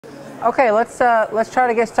Okay, let's try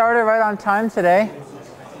to get started right on time today.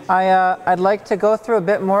 I'd like to go through a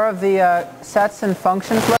bit more of the sets and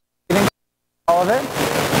functions, all of it.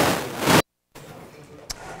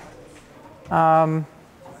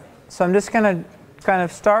 So I'm just going to kind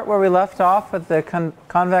of start where we left off with the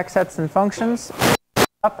convex sets and functions,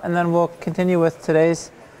 and then we'll continue with today's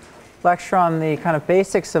lecture on the kind of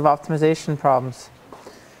basics of optimization problems.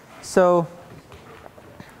 So,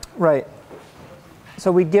 right.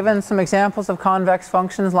 So we'd given some examples of convex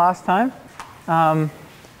functions last time.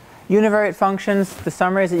 Univariate functions, the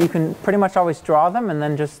summary is that you can pretty much always draw them and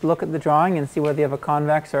then just look at the drawing and see whether you have a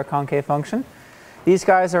convex or a concave function. These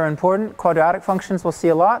guys are important. Quadratic functions we'll see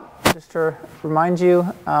a lot. Just to remind you,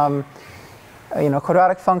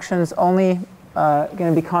 quadratic functions only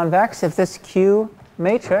going to be convex if this Q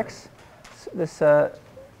matrix, this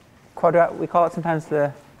quadratic, we call it sometimes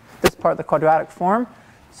this part the quadratic form.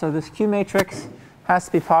 So this Q matrix has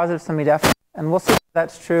to be positive semi-definite, and we'll see if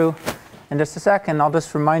that's true in just a second. I'll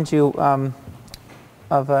just remind you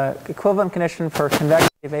of an equivalent condition for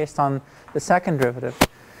convexity based on the second derivative.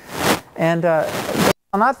 And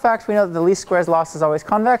on that fact, we know that the least squares loss is always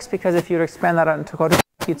convex, because if you were to expand that out into quadratic,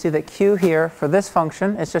 you'd see that Q here for this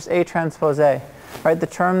function is just A transpose A. Right? The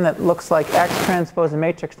term that looks like X transpose a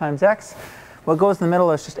matrix times X, what goes in the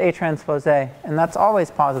middle is just A transpose A, and that's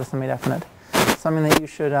always positive semi-definite. Something that you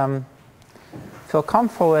should feel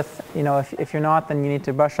comfortable with. If you're not, then you need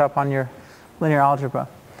to brush up on your linear algebra.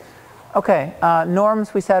 Okay,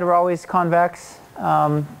 norms we said were always convex.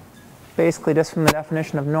 Basically, just from the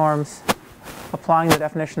definition of norms, applying the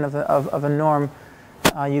definition of a norm,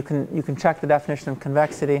 you can check the definition of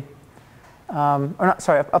convexity.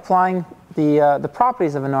 Applying the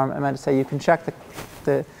properties of a norm. I meant to say you can check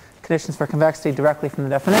the conditions for convexity directly from the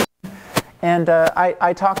definition. And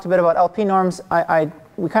I talked a bit about LP norms.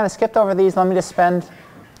 We kind of skipped over these. Let me just spend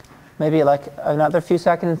maybe like another few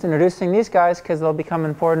seconds introducing these guys, because they'll become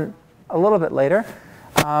important a little bit later.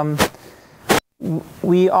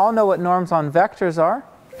 We all know what norms on vectors are.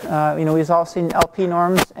 We've all seen LP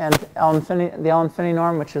norms and the L infinity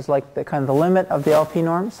norm, which is like the kind of the limit of the LP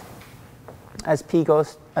norms as p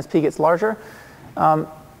gets larger.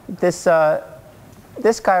 This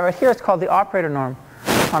guy right here is called the operator norm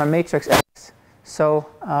on a matrix X. So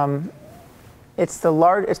it's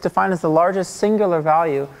defined as the largest singular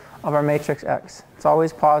value of our matrix X. It's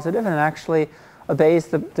always positive, and it actually obeys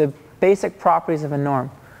the basic properties of a norm.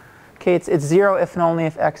 Okay, it's 0 if and only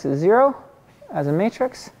if X is 0 as a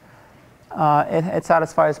matrix. It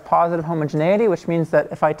satisfies positive homogeneity, which means that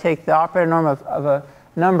if I take the operator norm of a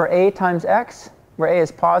number A times X, where A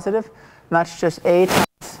is positive, and that's just A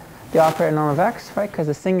times the operator norm of X, right? Because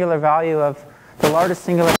the singular value of the largest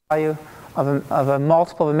singular value of a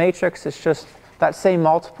multiple of a matrix is just that same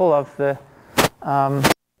multiple of the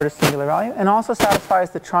largest singular value, and also satisfies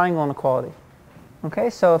the triangle inequality. Okay,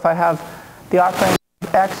 so if I have the operator norm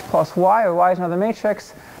of X plus Y, or Y is another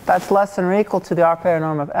matrix, that's less than or equal to the operator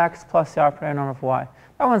norm of X plus the operator norm of Y.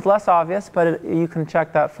 That one's less obvious, but you can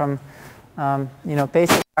check that from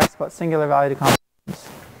basic facts about singular value decompositions.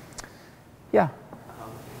 Yeah.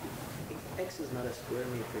 If X is not a square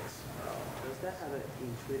matrix, does that have an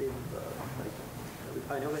intuitive,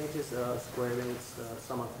 I know when it is a square, when it's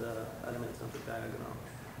sum of the elements of the diagonal,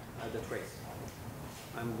 the trace.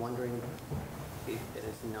 I'm wondering if it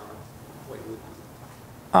is not, what it would be.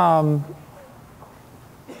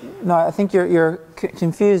 No, I think you're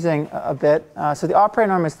confusing a bit. So the operator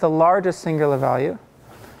norm is the largest singular value.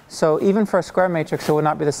 So even for a square matrix, it would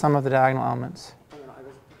not be the sum of the diagonal elements. No, I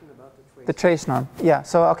was thinking about the trace. The trace norm. Yeah,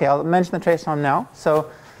 so okay, I'll mention the trace norm now.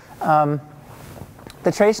 So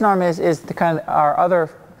the trace norm is the kind of our other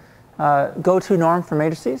go-to norm for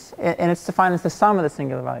matrices, and it's defined as the sum of the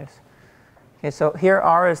singular values. Okay, so here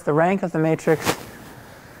R is the rank of the matrix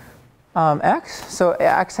X. So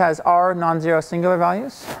X has R non-zero singular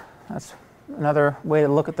values. That's another way to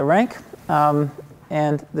look at the rank.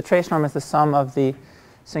 And the trace norm is the sum of the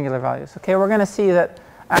singular values. Okay, we're going to see that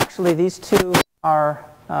actually these two are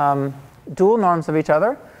dual norms of each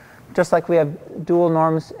other, just like we have dual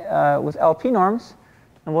norms with LP norms.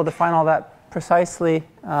 And we'll define all that precisely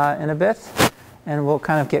in a bit. And we'll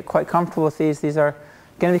kind of get quite comfortable with these. These are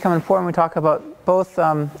going to become important when we talk about both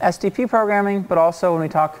SDP programming, but also when we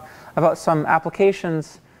talk about some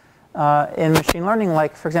applications in machine learning,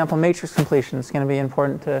 like, for example, matrix completion. It's going to be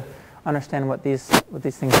important to understand what these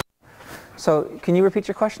things are. So can you repeat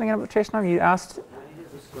your question again about the trace norm? You asked. When it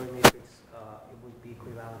is a square matrix, it would be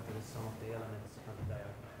equivalent to the sum of the elements of the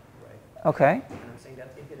diagonal, right? Okay. And I'm saying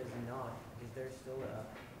that if it is not, is there still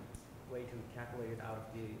a way to calculate it out of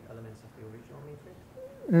the elements of the original matrix?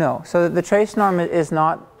 No. So the trace norm is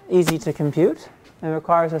not easy to compute. It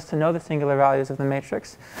requires us to know the singular values of the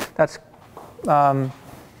matrix. That's, that's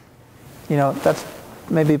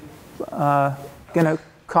maybe going to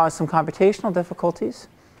cause some computational difficulties,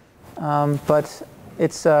 but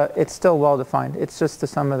it's still well defined. It's just the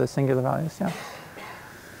sum of the singular values. Yeah.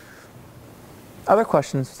 Other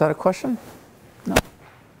questions? Is that a question? No.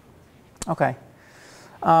 Okay.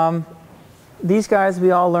 These guys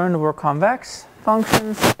we all learned were convex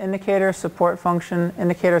functions. Indicator, support function.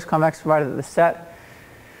 Indicator is convex provided that the set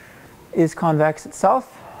is convex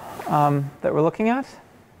itself that we're looking at.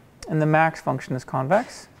 And the max function is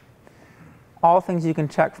convex. All things you can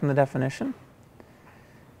check from the definition.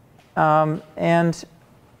 Right,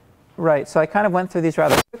 so I kind of went through these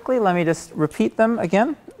rather quickly. Let me just repeat them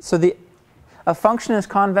again. So a function is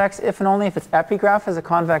convex if and only if its epigraph is a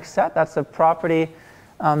convex set. That's a property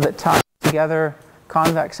that ties together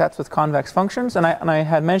convex sets with convex functions. And I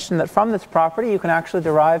had mentioned that from this property you can actually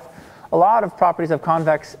derive a lot of properties of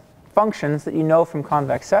convex functions that you know from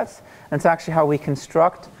convex sets. And it's actually how we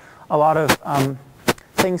construct a lot of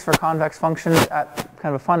things for convex functions at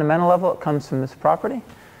kind of a fundamental level. It comes from this property.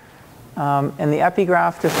 And the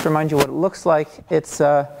epigraph, just to remind you what it looks like, it's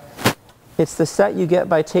the set you get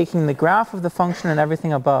by taking the graph of the function and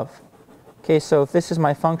everything above. Okay, so if this is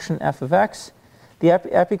my function f of x, the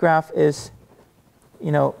epigraph is,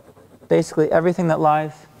 basically everything that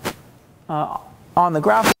lies on the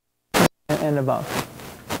graph and above.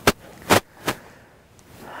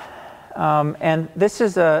 And this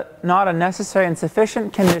is not a necessary and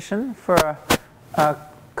sufficient condition for a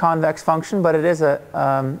convex function, but it is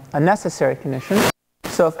a necessary condition.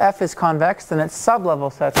 So if f is convex, then its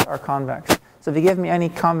sublevel sets are convex. So if you give me any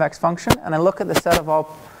convex function, and I look at the set of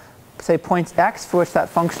all, say, points x for which that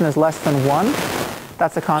function is less than 1,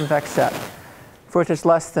 that's a convex set. For which it's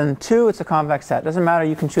less than 2, it's a convex set. Doesn't matter,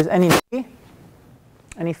 you can choose any t,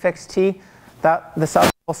 any fixed t, that the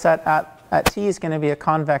sublevel set at t is going to be a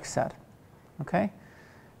convex set. Okay?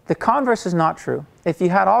 The converse is not true. If you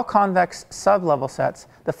had all convex sublevel sets,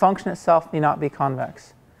 the function itself need not be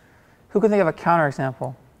convex. Who can think of a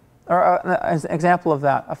counterexample? Or an example of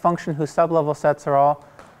that, a function whose sublevel sets are all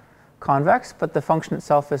convex, but the function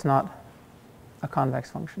itself is not a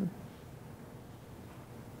convex function.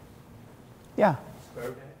 Yeah? Square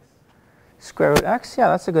root x. Square root x, yeah,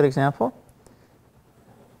 that's a good example.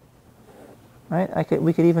 Right?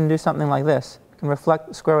 We could even do something like this. We can reflect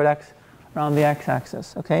the square root x around the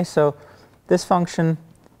x-axis. Okay, so this function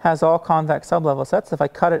has all convex sublevel sets. If I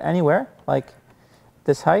cut it anywhere, like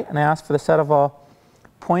this height, and I ask for the set of all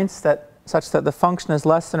points such that the function is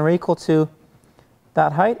less than or equal to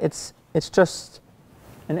that height, it's just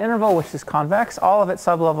an interval which is convex. All of its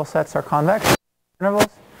sublevel sets are convex intervals.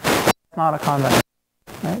 It's not a convex.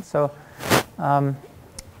 Right? So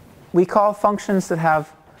we call functions that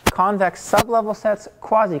have convex sublevel sets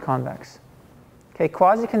quasi-convex. Okay,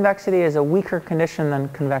 quasi-convexity is a weaker condition than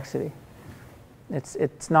convexity.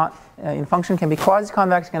 It's not, a function can be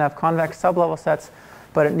quasi-convex, can have convex sublevel sets,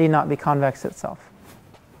 but it need not be convex itself.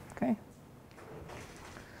 Okay?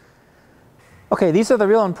 Okay, these are the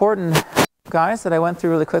real important guys that I went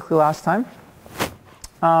through really quickly last time.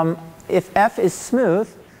 If f is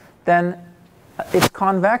smooth, then it's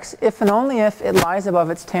convex if and only if it lies above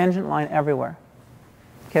its tangent line everywhere.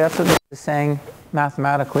 Okay, that's what this is saying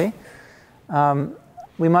mathematically.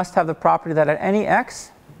 We must have the property that at any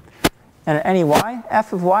x and at any y,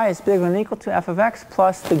 f of y is bigger than or equal to f of x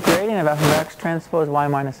plus the gradient of f of x transpose y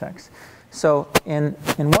minus x. So in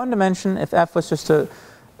one dimension, if f was just a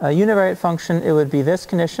univariate function, it would be this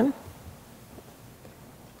condition.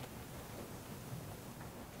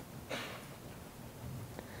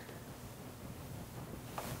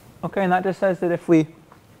 Okay, and that just says that if we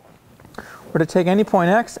were to take any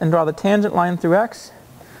point x and draw the tangent line through x,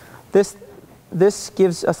 this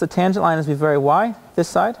gives us the tangent line as we vary y, this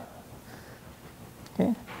side.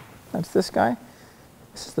 Okay, that's this guy.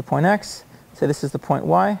 This is the point x. Say this is the point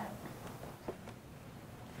y.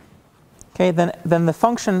 Okay, then the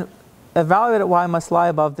function evaluated at y must lie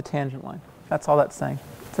above the tangent line. That's all that's saying.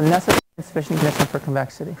 It's a necessary and sufficient condition for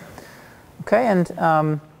convexity. Okay,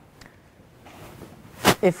 and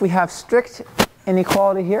if we have strict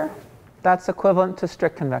inequality here, that's equivalent to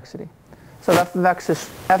strict convexity. So if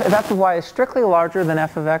f of y is strictly larger than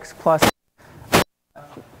f of x plus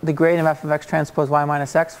the gradient of f of x transpose y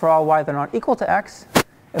minus x for all y that are not equal to x,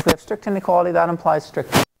 if we have strict inequality, that implies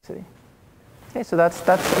strict convexity. Okay, so that's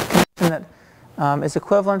a condition that is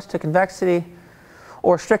equivalent to convexity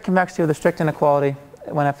or strict convexity with a strict inequality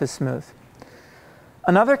when f is smooth.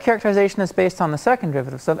 Another characterization is based on the second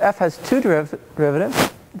derivative. So if f has two derivatives,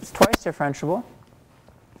 it's twice differentiable.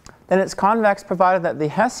 then it's convex provided that the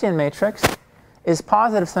Hessian matrix is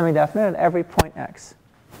positive semi-definite at every point x.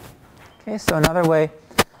 Okay, so another way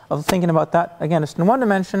of thinking about that, again, it's in one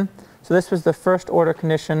dimension. So this was the first order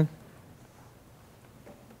condition.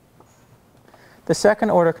 The second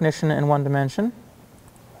order condition in one dimension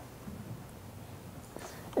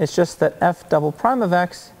is just that f double prime of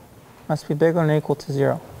x must be bigger than or equal to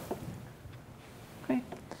 0. Okay.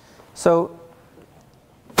 So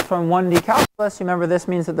from 1D calculus, you remember this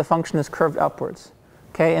means that the function is curved upwards.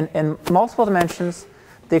 Okay, in multiple dimensions,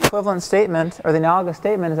 the equivalent statement, or the analogous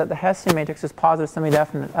statement, is that the Hessian matrix is positive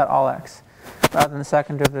semi-definite at all x, rather than the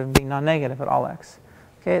second derivative being non-negative at all x.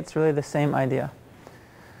 Okay, it's really the same idea.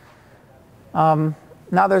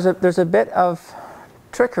 Now there's a bit of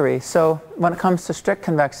trickery. So when it comes to strict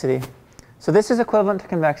convexity, so this is equivalent to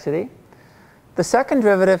convexity. The second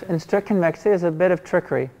derivative in strict convexity is a bit of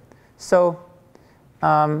trickery. So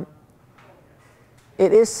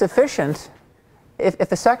it is sufficient if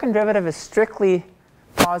the second derivative is strictly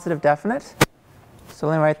positive definite. So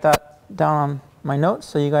let me write that down on my notes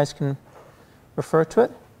so you guys can refer to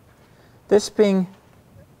it. This being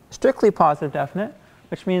strictly positive definite,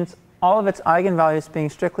 which means all of its eigenvalues being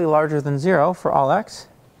strictly larger than 0 for all x,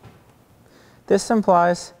 this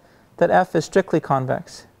implies that f is strictly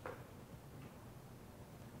convex.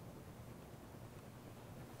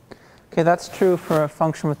 Okay, that's true for a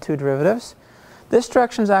function with two derivatives. This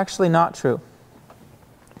direction is actually not true.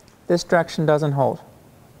 This direction doesn't hold.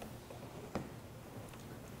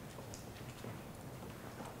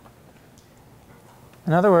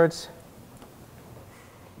 In other words,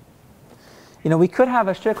 we could have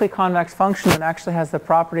a strictly convex function that actually has the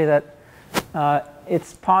property that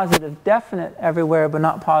it's positive definite everywhere, but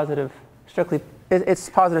not positive strictly. It's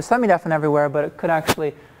positive semi-definite everywhere, but it could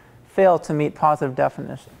actually fail to meet positive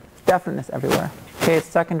definiteness everywhere. Okay, its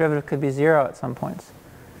second derivative could be 0 at some points.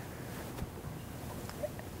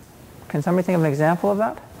 Can somebody think of an example of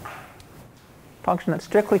that? Function that's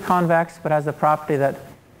strictly convex, but has the property that at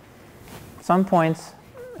some points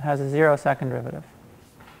has a 0 second derivative.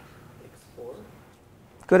 x4.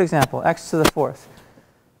 Good example, x to the fourth.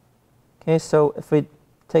 Okay, so if we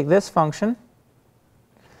take this function,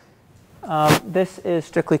 this is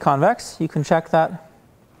strictly convex. You can check that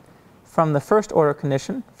from the first order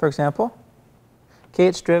condition, for example. Okay,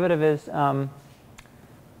 its derivative is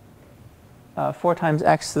 4 times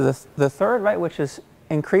x to the third, right, which is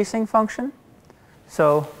increasing function.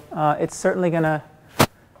 So it's certainly going to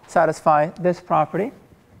satisfy this property.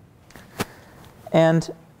 And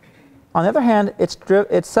on the other hand, its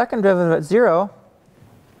second derivative at 0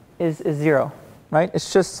 is 0, right?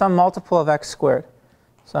 It's just some multiple of x squared.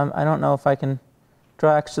 So I don't know if I can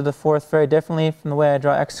draw x to the fourth very differently from the way I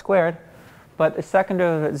draw x squared, but the second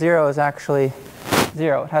derivative at 0 is actually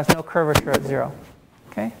 0. It has no curvature at 0.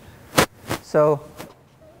 Okay? So,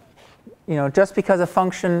 just because a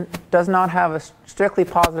function does not have a strictly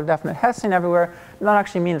positive definite Hessian everywhere, does not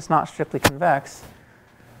actually mean it's not strictly convex.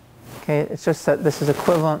 Okay, it's just that this is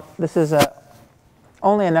equivalent. This is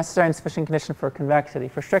only a necessary and sufficient condition for convexity.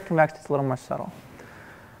 For strict convexity, it's a little more subtle.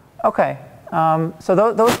 Okay,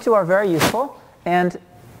 so those two are very useful. And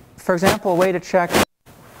for example, a way to check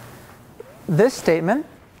this statement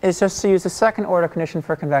is just to use the second order condition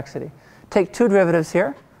for convexity. Take two derivatives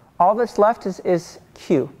here. All that's left is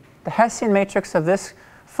q. The Hessian matrix of this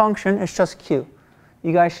function is just q.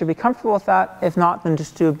 You guys should be comfortable with that. If not, then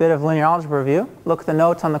just do a bit of linear algebra review. Look at the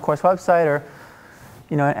notes on the course website or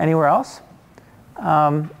anywhere else.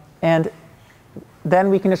 And then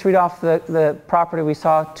we can just read off the property we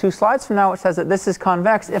saw 2 slides from now, which says that this is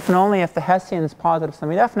convex if and only if the Hessian is positive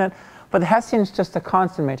semi-definite. But the Hessian is just a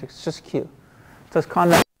constant matrix. It's just q. So it's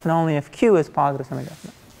convex if and only if q is positive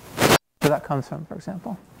semi-definite. So that comes from, for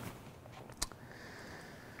example.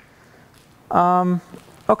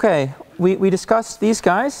 Okay, we discussed these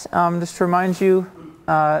guys. Just to remind you,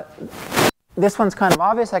 this one's kind of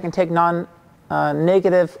obvious. I can take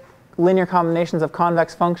non-negative linear combinations of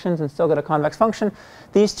convex functions and still get a convex function.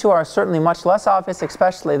 These two are certainly much less obvious,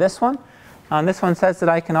 especially this one. This one says that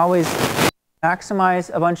I can always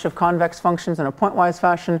maximize a bunch of convex functions in a pointwise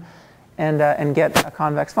fashion and get a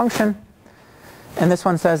convex function. And this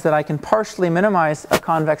one says that I can partially minimize a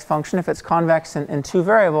convex function if it's convex in 2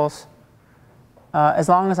 variables. As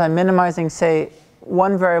long as I'm minimizing, say,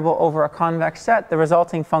 1 variable over a convex set, the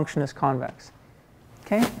resulting function is convex.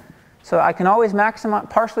 Okay? So I can always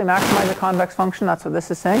partially maximize a convex function. That's what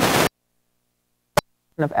this is saying.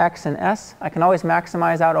 Of x and s. I can always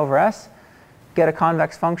maximize out over s, get a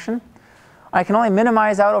convex function. I can only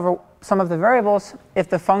minimize out over some of the variables if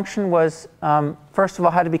the function was, first of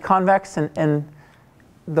all, had to be convex in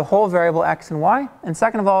the whole variable x and y. And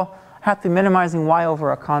second of all, have to be minimizing y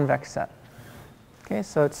over a convex set. Okay,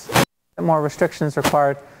 so it's more restrictions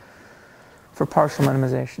required for partial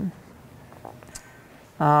minimization.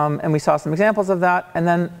 And we saw some examples of that. And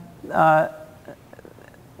then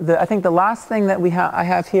I think the last thing that I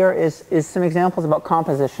have here is some examples about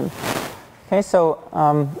composition. Okay, so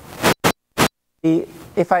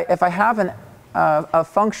if I have a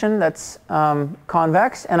function that's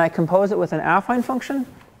convex and I compose it with an affine function,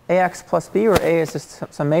 ax plus b, where a is just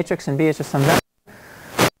some matrix and b is just some vector,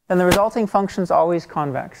 then the resulting function is always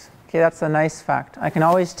convex. Okay, that's a nice fact. I can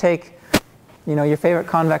always take, your favorite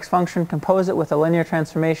convex function, compose it with a linear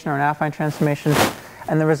transformation or an affine transformation,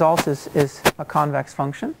 and the result is a convex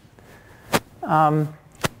function.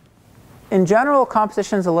 In general,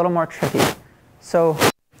 composition is a little more tricky. So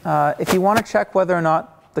if you want to check whether or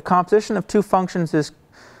not the composition of two functions is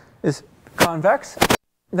convex,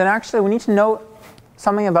 then actually we need to know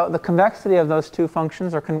something about the convexity of those two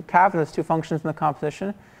functions, or concavity of those two functions in the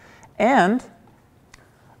composition, and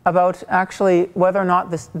about actually whether or not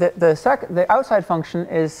the outside function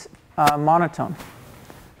is monotone.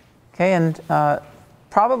 Okay, and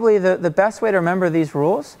probably the best way to remember these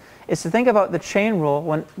rules is to think about the chain rule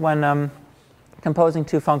when composing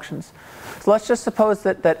two functions. So let's just suppose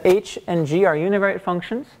that h and g are univariate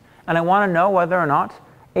functions, and I want to know whether or not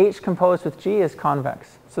h composed with g is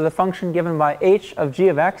convex. So the function given by h of g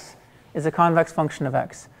of x is a convex function of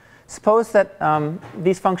x. Suppose that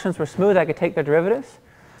these functions were smooth, I could take their derivatives.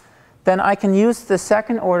 Then I can use the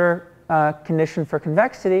second order condition for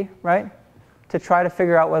convexity, right, to try to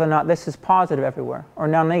figure out whether or not this is positive everywhere or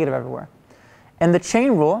non-negative everywhere. And the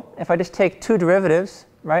chain rule, if I just take two derivatives,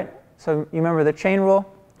 right, so you remember the chain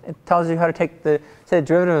rule, it tells you how to take the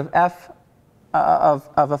derivative of f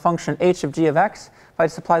of a function h of g of x. If I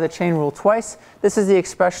just apply the chain rule twice, this is the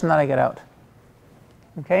expression that I get out.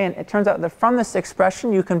 Okay, and it turns out that from this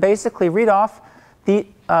expression you can basically read off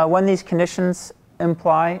when these conditions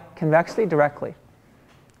imply convexity directly.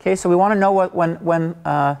 Okay, so we want to know when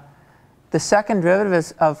the second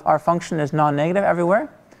derivative of our function is non-negative everywhere.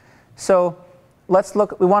 So let's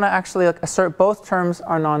look. We want to actually assert both terms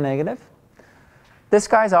are non-negative. This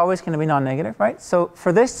guy is always going to be non-negative, right? So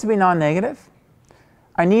for this to be non-negative,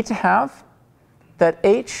 I need to have that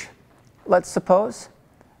h, let's suppose,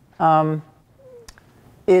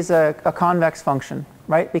 is a convex function,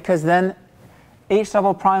 right? Because then h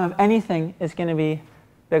double prime of anything is going to be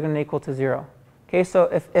bigger than or equal to 0. Okay, so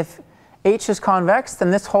if h is convex,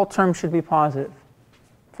 then this whole term should be positive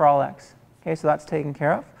for all x. Okay, so that's taken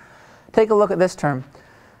care of. Take a look at this term.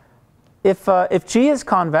 If g is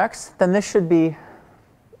convex, then this should be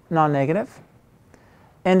non-negative.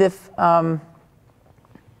 And if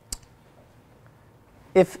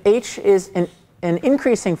h is an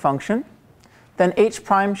increasing function, then h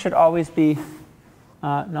prime should always be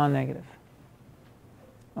non-negative.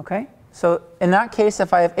 Okay? So in that case,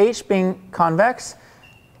 if I have h being convex,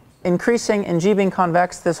 increasing, and g being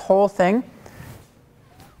convex, this whole thing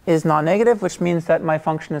is non-negative, which means that my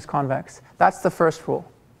function is convex. That's the first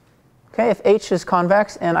rule. Okay? If h is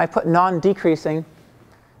convex, and I put non-decreasing,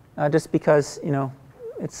 just because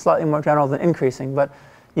it's slightly more general than increasing, but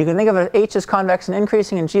you can think of it as h is convex and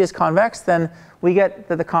increasing and g is convex, then we get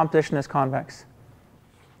that the composition is convex.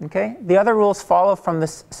 Okay? The other rules follow from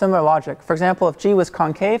this similar logic. For example, if g was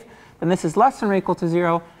concave, then this is less than or equal to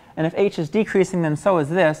 0, and if h is decreasing, then so is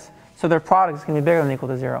this, so their product is going to be bigger than or equal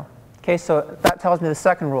to 0. Okay, so that tells me the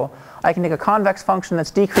second rule. I can take a convex function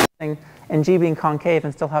that's decreasing and g being concave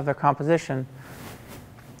and still have their composition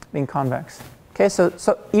being convex. Okay, so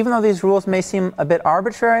even though these rules may seem a bit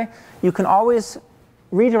arbitrary, you can always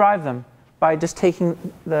rederive them by just taking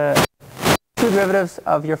the two derivatives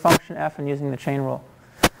of your function f and using the chain rule.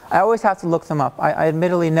 I always have to look them up. I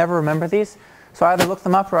admittedly never remember these, so I either look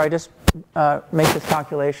them up or I just make this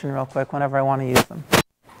calculation real quick whenever I want to use them.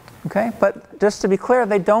 Okay, but just to be clear,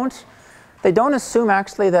 they don't assume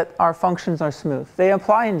actually that our functions are smooth. They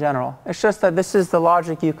apply in general. It's just that this is the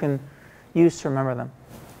logic you can use to remember them.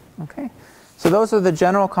 Okay, so those are the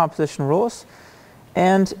general composition rules.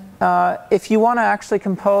 And if you want to actually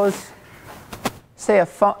compose, say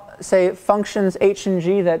functions h and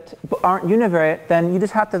g that aren't univariate, then you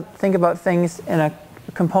just have to think about things in a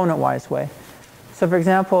component-wise way. So for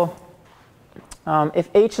example, if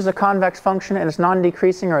h is a convex function and it's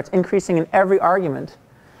non-decreasing or it's increasing in every argument,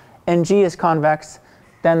 and g is convex,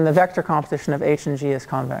 then the vector composition of h and g is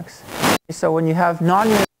convex. So when you have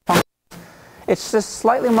non-univariate functions, it's just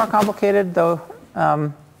slightly more complicated, though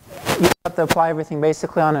you have to apply everything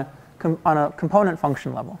basically on a component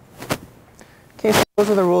function level. Okay, so those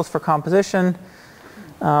are the rules for composition.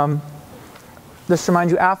 Just to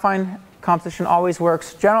remind you, affine composition always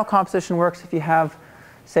works. General composition works if you have,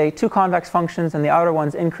 say, two convex functions and the outer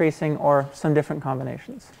one's increasing or some different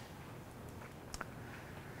combinations.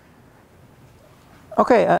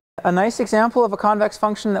 Okay, a nice example of a convex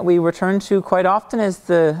function that we return to quite often is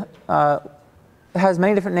it has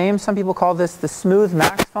many different names. Some people call this the smooth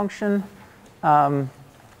max function, or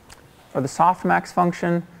the soft max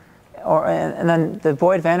function, and then the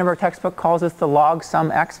Boyd-Vandenberg textbook calls this the log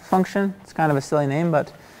sum x function. It's kind of a silly name,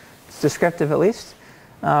 but it's descriptive at least.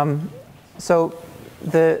 So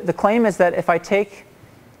the claim is that if I take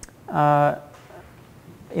a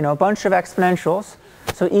bunch of exponentials,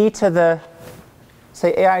 so e to the,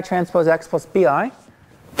 say, ai transpose x plus bi,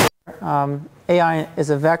 ai is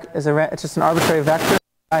it's just an arbitrary vector,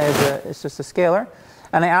 ai is just a scalar,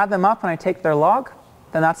 and I add them up and I take their log,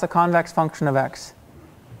 then that's a convex function of x.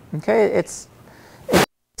 Okay, this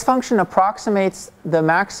function approximates the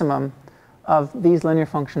maximum of these linear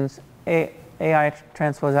functions, ai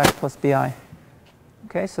transpose x plus bi.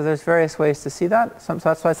 Okay, so there's various ways to see that. So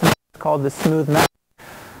that's why it's called the smooth max.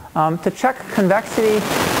 To check convexity,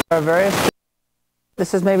 there are various.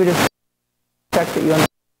 This is maybe just check that you understand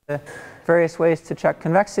the various ways to check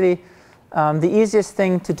convexity. The easiest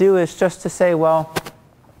thing to do is just to say, well,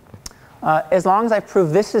 as long as I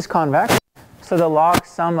prove this is convex, so the log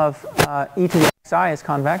sum of e to the xi is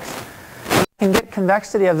convex, I can get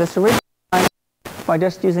convexity of this original line by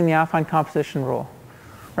just using the affine composition rule.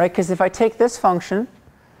 Right? Because if I take this function,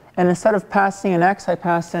 and instead of passing an x, I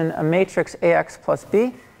pass in a matrix ax plus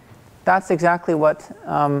b, that's exactly what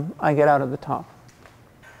I get out of the top.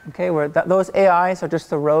 Okay, where those AIs are just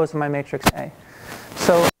the rows of my matrix A.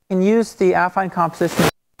 So I can use the affine composition.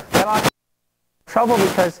 That'll trouble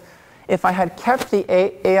because if I had kept the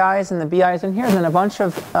AIs and the BIs in here, then then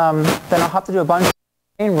I'll have to do a bunch of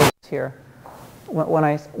chain rules here when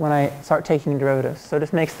I start taking derivatives. So it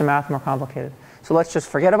just makes the math more complicated. So let's just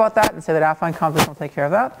forget about that and say that affine composition will take care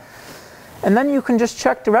of that. And then you can just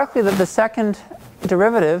check directly that the second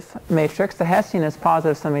derivative matrix, the Hessian, is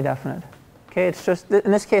positive semi-definite. Okay, it's just,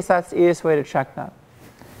 in this case, that's the easiest way to check that.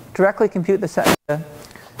 Directly compute the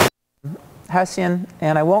Hessian,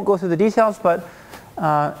 and I won't go through the details, but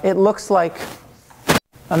it looks like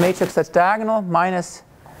a matrix that's diagonal minus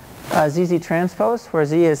ZZ transpose, where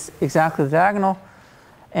Z is exactly the diagonal.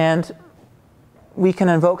 And we can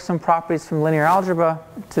invoke some properties from linear algebra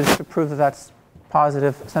to prove that that's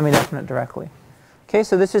positive semi-definite directly. Okay,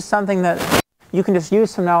 so this is something that you can just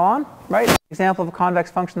use from now on, right? An example of a convex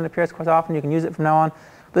function that appears quite often, you can use it from now on.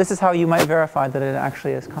 But this is how you might verify that it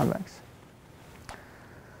actually is convex.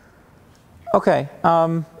 Okay.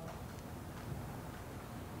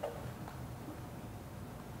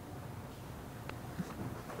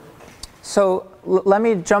 So let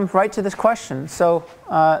me jump right to this question. So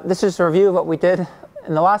this is a review of what we did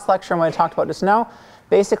in the last lecture and what I talked about just now.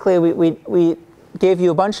 Basically, we gave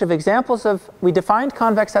you a bunch of examples we defined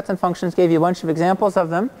convex sets and functions, gave you a bunch of examples of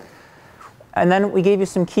them, and then we gave you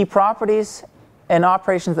some key properties and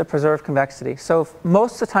operations that preserve convexity. So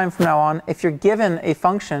most of the time from now on, if you're given a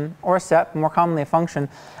function or a set, more commonly a function,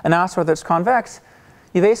 and asked whether it's convex,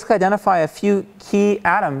 you basically identify a few key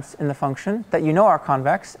atoms in the function that you know are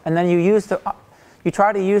convex, and then you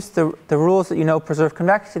try to use the rules that you know preserve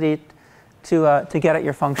convexity to get at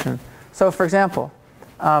your function. So for example,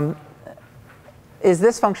 is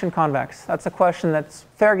this function convex? That's a question that's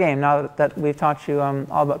fair game now that we've taught you all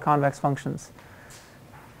about convex functions.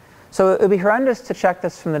 So it would be horrendous to check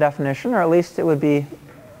this from the definition, or at least it would be,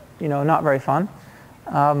 not very fun.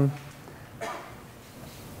 How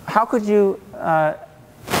could you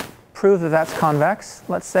prove that that's convex,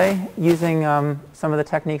 let's say, using some of the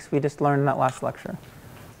techniques we just learned in that last lecture?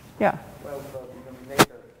 Yeah? Well, the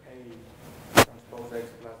denominator A transpose x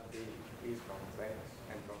plus b is convex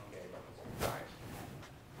and concave at the same time.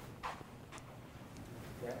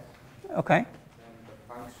 Yes? Okay. And the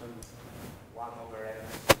function 1 over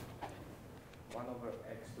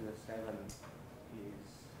x to the 7 is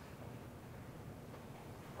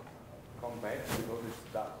convex because it's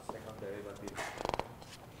that second derivative is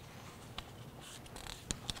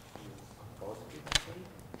positive.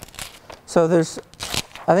 So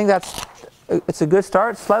I think it's a good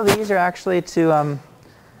start. Slightly easier actually to,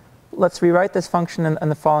 let's rewrite this function in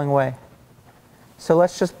the following way. So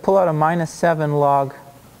let's just pull out a minus 7 log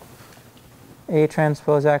A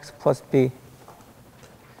transpose x plus b.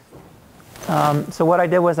 So what I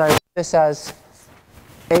did was I wrote this as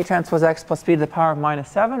A transpose x plus b to the power of minus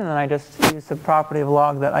 7, and then I just used the property of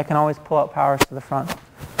log that I can always pull out powers to the front.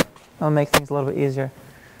 That'll make things a little bit easier.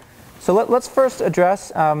 So let's first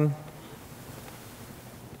address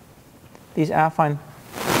these affine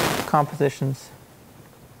compositions.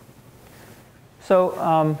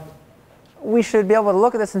 So we should be able to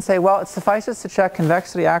look at this and say, well, it suffices to check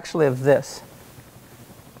convexity actually of this.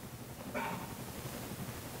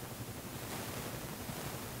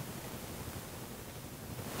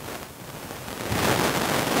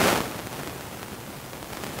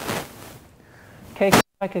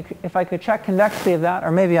 Okay, if I could check convexity of that,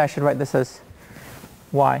 or maybe I should write this as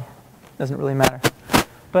y. Doesn't really matter.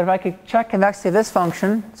 But if I could check convexity of this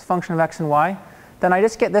function, it's a function of x and y, then I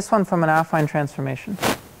just get this one from an affine transformation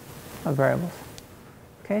of variables.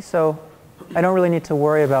 Okay, so I don't really need to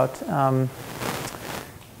worry about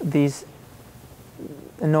these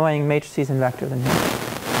annoying matrices and vectors in here.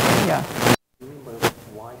 Yeah. You mean by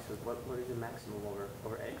y, so what is the maximum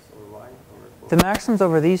over x or y? The maximum's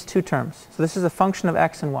over these two terms. So this is a function of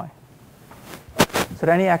x and y. So at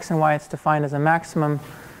any x and y, it's defined as a maximum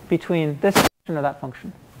between this function or that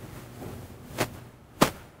function.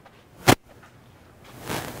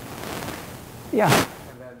 Yeah.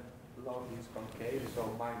 And then log is concave,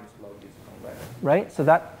 so minus log is convex. Right? So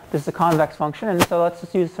this is a convex function. And so let's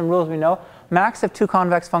just use some rules we know. Max of two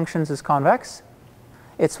convex functions is convex.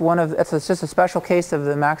 It's just a special case of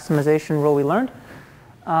the maximization rule we learned.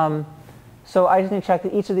 So I just need to check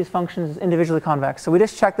that each of these functions is individually convex. So we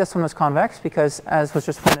just check this one as convex because, as was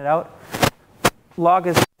just pointed out, log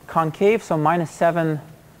is concave, so minus 7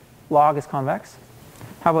 log is convex.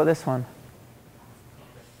 How about this one?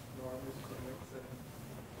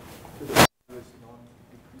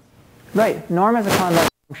 Right, norm is a convex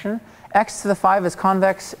function. X to the 5 is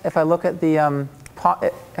convex if I look at the how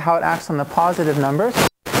it acts on the positive numbers,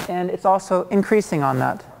 and it's also increasing on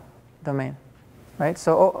that domain. Right,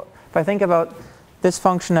 so if I think about this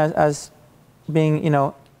function as being,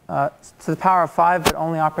 to the power of 5, but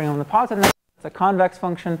only operating on the positive number, it's a convex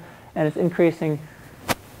function, and it's increasing.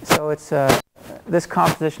 So it's this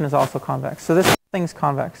composition is also convex. So this thing's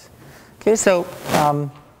convex. Okay, so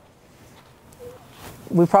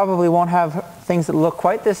we probably won't have things that look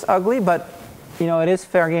quite this ugly, but it is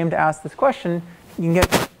fair game to ask this question. You can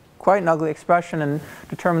get quite an ugly expression and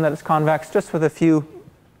determine that it's convex just with a few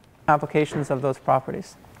applications of those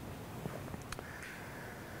properties.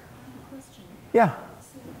 Question. Yeah.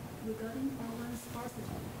 So regarding L1 sparsity,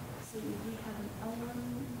 so if we have an L1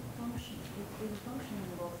 function, if the function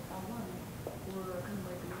involves L1 or kind of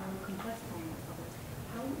like a non-complex form of it,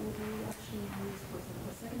 how would we actually use, for example,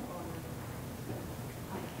 the second order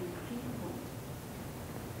IQP point?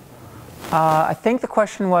 I think the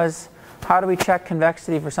question was, how do we check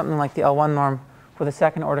convexity for something like the L1 norm with a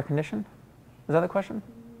second order condition? Is that the question?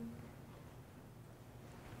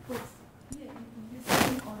 Yeah, if you use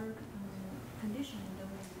second order condition, then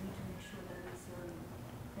we need to make sure that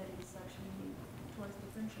it's actually twice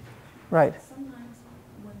differentiable. Right. Sometimes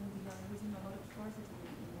when we are using a lot of sparsity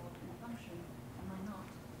in a function, it might not.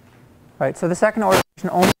 Right. So the second order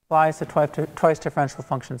condition only applies to twice differentiable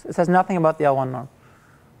functions. It says nothing about the L1 norm.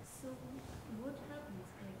 So what happens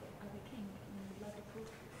at the kink in the black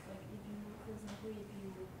approach? Like if you, for example,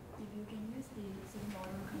 if you can use the second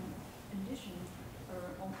order conditions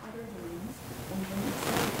on other domains, and then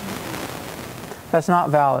it's That's not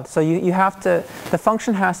valid. So you have to, the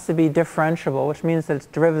function has to be differentiable, which means that its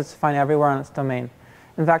derivatives find everywhere on its domain.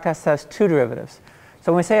 In fact, it has two derivatives.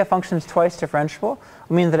 So when we say a function is twice differentiable,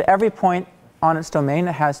 we mean that at every point on its domain,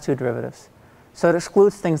 it has two derivatives. So it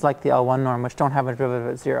excludes things like the L1 norm, which don't have a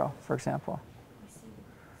derivative at 0, for example.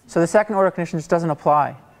 So the second order condition just doesn't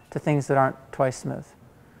apply to things that aren't twice smooth.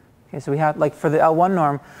 Okay, so we have, like for the L1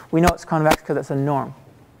 norm, we know it's convex because it's a norm.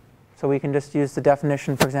 So we can just use the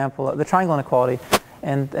definition, for example, of the triangle inequality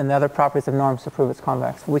and the other properties of norms to prove it's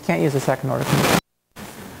convex. We can't use the second order condition.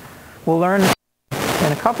 We'll learn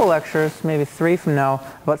in a couple lectures, maybe 3 from now,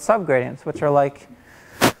 about subgradients, which are like,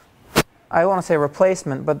 I want to say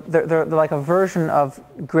replacement, but they're like a version of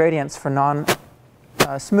gradients for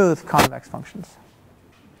non-smooth convex functions.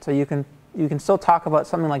 So you can still talk about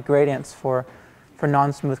something like gradients for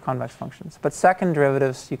non-smooth convex functions. But second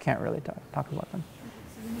derivatives, you can't really talk about them.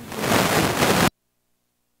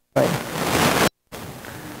 Right.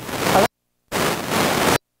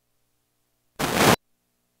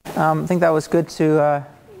 I think that was good to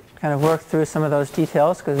kind of work through some of those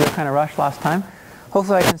details because we were kind of rushed last time.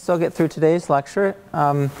 Hopefully I can still get through today's lecture.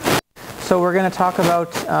 So we're going to talk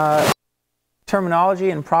about terminology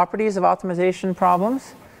and properties of optimization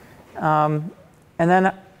problems. And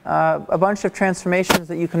then a bunch of transformations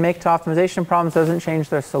that you can make to optimization problems doesn't change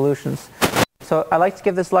their solutions. So I like to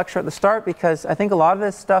give this lecture at the start because I think a lot of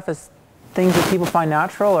this stuff is things that people find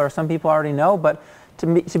natural or some people already know, but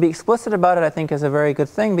to be explicit about it I think is a very good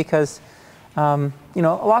thing because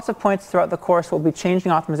lots of points throughout the course we'll be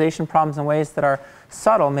changing optimization problems in ways that are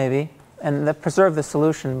subtle maybe, and preserve the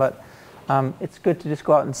solution, but it's good to just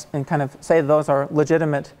go out and kind of say those are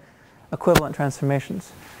legitimate equivalent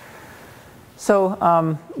transformations.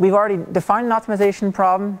 So we've already defined an optimization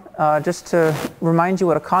problem. Just to remind you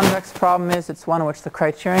what a convex problem is, it's one in which the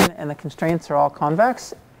criterion and the constraints are all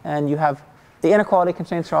convex, and you have the inequality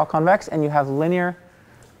constraints are all convex, and you have linear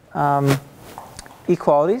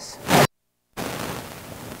equalities.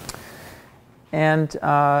 And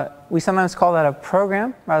we sometimes call that a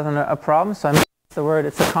program rather than a problem. So I mix the word,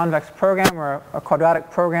 it's a convex program or a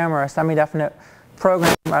quadratic program or a semi-definite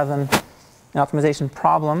program rather than an optimization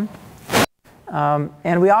problem.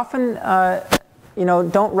 And we often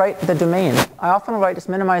don't write the domain. I often write just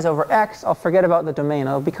minimize over x. I'll forget about the domain.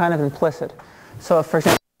 It'll be kind of implicit. So if, for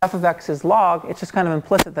example, f of x is log, it's just kind of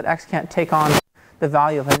implicit that x can't take on the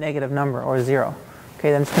value of a negative number or 0.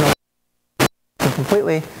 Okay, then it's going to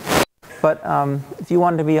completely. But if you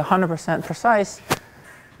wanted to be 100% precise,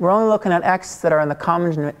 we're only looking at x that are in the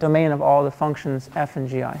common domain of all the functions f and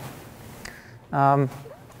gi.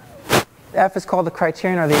 F is called the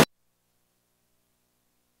criterion or the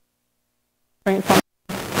constraint function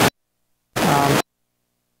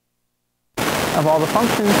of all the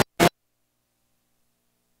functions.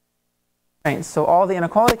 So all the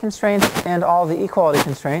inequality constraints and all the equality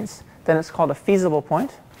constraints. Then it's called a feasible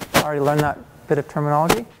point. I already learned that bit of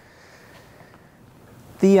terminology.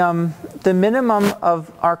 The minimum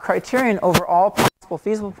of our criterion over all possible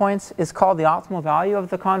feasible points is called the optimal value of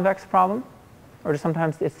the convex problem, or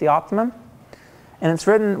sometimes it's the optimum. And it's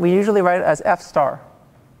written, we usually write it as f star.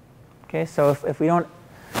 Okay, so if we don't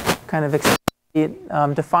kind of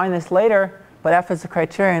define this later, but f is the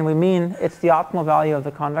criterion, we mean it's the optimal value of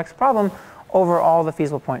the convex problem over all the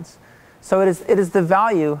feasible points. So it is the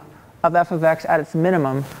value of f of x at its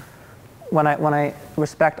minimum when I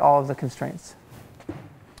respect all of the constraints.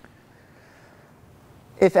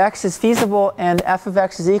 If x is feasible and f of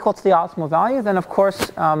x is equal to the optimal value, then of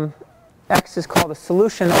course x is called a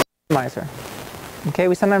solution optimizer. Okay,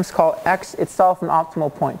 we sometimes call x itself an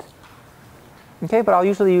optimal point. Okay, but I'll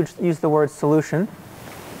usually use the word solution.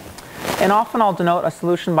 And often I'll denote a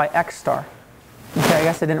solution by x star. Okay, I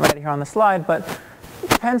guess I didn't write it here on the slide, but it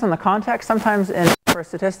depends on the context. Sometimes for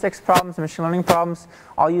statistics problems and machine learning problems,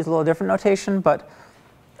 I'll use a little different notation, but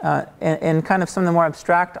in kind of some of the more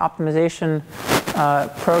abstract optimization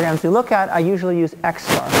programs we look at, I usually use x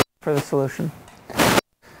star for the solution.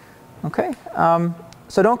 Okay,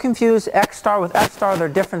 so don't confuse x star with f star. They're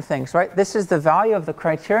different things, right? This is the value of the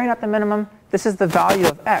criterion at the minimum. This is the value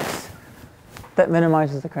of x that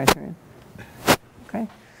minimizes the criterion. Okay.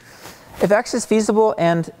 If x is feasible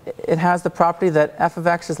and it has the property that f of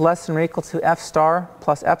x is less than or equal to f star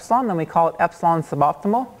plus epsilon, then we call it epsilon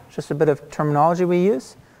suboptimal. It's just a bit of terminology we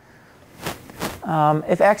use.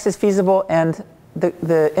 If x is feasible and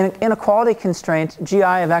the inequality constraint gi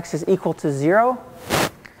of x is equal to 0,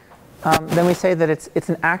 then we say that it's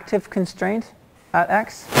an active constraint at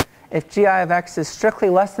x. If gi of x is strictly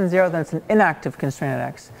less than 0, then it's an inactive constraint at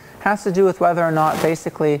x. It has to do with whether or not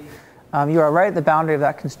basically you are right at the boundary of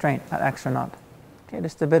that constraint at x or not. Okay,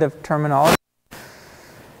 just a bit of terminology.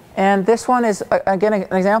 And this one is, again,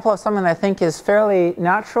 an example of something that I think is fairly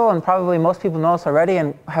natural, and probably most people know this already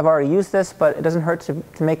and have already used this, but it doesn't hurt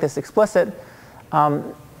to make this explicit.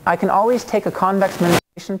 I can always take a convex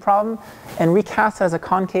minimization problem and recast it as a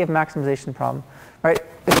concave maximization problem. Right?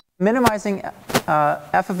 Minimizing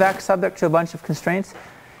f of x subject to a bunch of constraints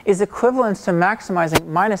is equivalent to maximizing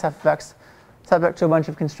minus f of x subject to a bunch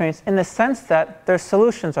of constraints in the sense that their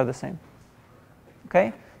solutions are the same.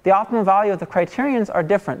 Okay? The optimal value of the criterions are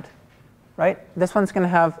different, right? This one's going to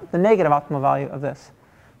have the negative optimal value of this.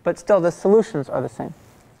 But still, the solutions are the same.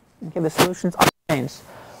 Okay, the solutions are changed,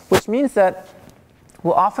 which means that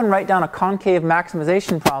we'll often write down a concave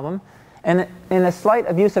maximization problem, and in a slight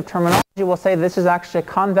abuse of terminology, we'll say this is actually a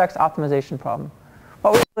convex optimization problem.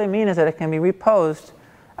 What we really mean is that it can be reposed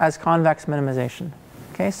as convex minimization.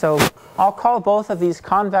 Okay, so I'll call both of these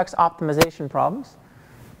convex optimization problems,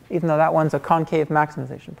 even though that one's a concave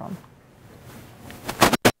maximization problem.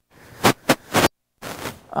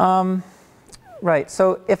 Right,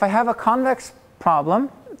 so if I have a convex problem,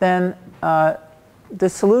 then the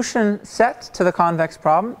solution set to the convex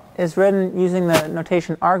problem is written using the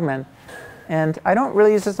notation argmin. And I don't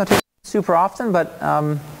really use this notation super often, but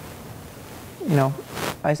I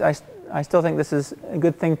still think this is a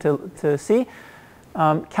good thing to see.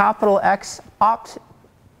 Capital X opt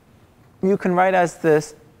you can write as the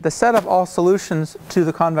set of all solutions to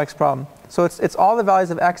the convex problem. So it's all the values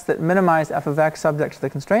of x that minimize f of x subject to the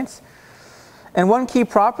constraints. And one key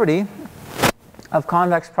property of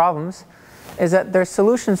convex problems is that their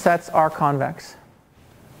solution sets are convex.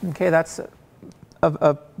 Okay, that's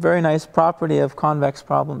a very nice property of convex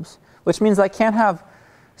problems, which means I can't have,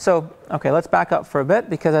 so, okay, let's back up for a bit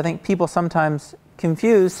because I think people sometimes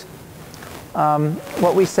confuse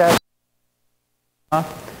what we said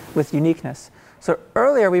with uniqueness. So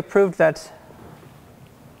earlier we proved that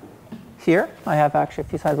here, I have actually a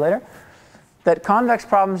few slides later, that convex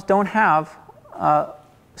problems don't have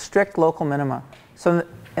strict local minima. So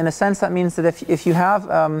in a sense that means that if you have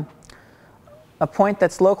a point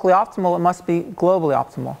that's locally optimal, it must be globally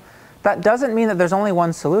optimal. That doesn't mean that there's only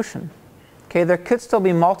one solution. Okay, there could still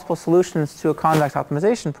be multiple solutions to a convex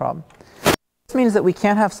optimization problem. This means that we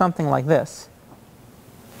can't have something like this.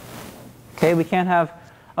 Okay, we can't have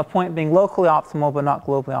a point being locally optimal but not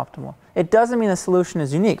globally optimal. It doesn't mean the solution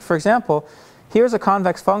is unique. For example, here's a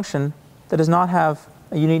convex function that does not have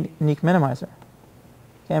a unique minimizer.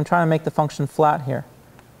 Okay, I'm trying to make the function flat here.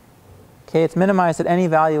 Okay, it's minimized at any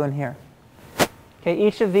value in here. Okay,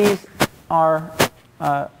 each of these are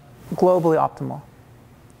globally optimal.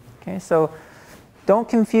 Okay, so don't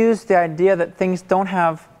confuse the idea that things don't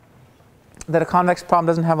have, that a convex problem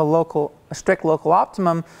doesn't have a strict local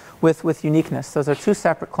optimum with uniqueness. Those are two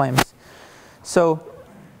separate claims. So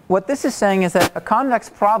what this is saying is that a convex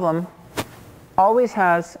problem always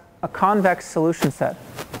has a convex solution set.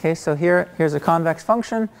 Okay, so here's a convex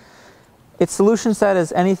function. Its solution set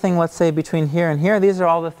is anything, let's say, between here and here. These are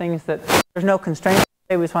all the things that, there's no constraints.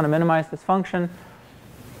 We just want to minimize this function.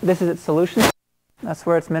 This is its solution. That's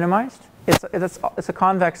where it's minimized. It's a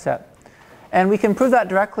convex set. And we can prove that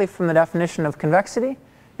directly from the definition of convexity.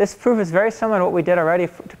 This proof is very similar to what we did already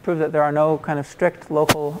to prove that there are no kind of strict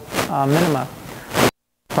local minima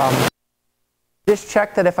problems. Just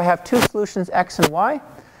check that if I have two solutions x and y,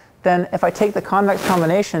 then if I take the convex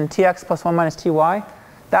combination tx plus 1 minus ty,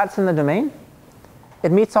 that's in the domain.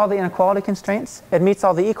 It meets all the inequality constraints. It meets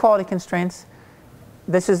all the equality constraints.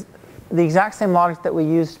 This is the exact same logic that we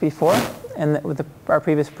used before with our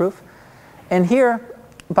previous proof. And here,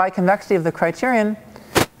 by convexity of the criterion,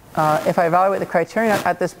 if I evaluate the criterion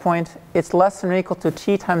at this point, it's less than or equal to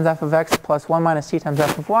t times f of x plus 1 minus t times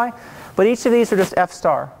f of y. But each of these are just f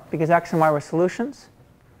star, because x and y were solutions.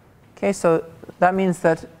 Okay, so that means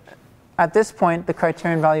that at this point, the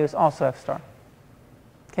criterion value is also f star.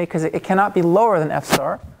 Okay, because it cannot be lower than f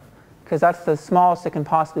star, because that's the smallest it can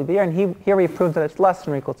possibly be. And here we proved that it's less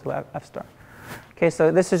than or equal to f star. Okay,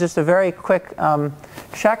 so this is just a very quick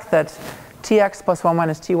check that tx plus 1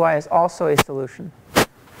 minus ty is also a solution.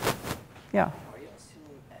 Yeah? Are you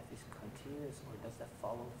assuming f is continuous, or does that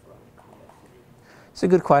follow from convexity? It's a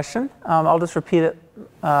good question. I'll just repeat it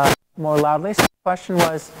more loudly. So the question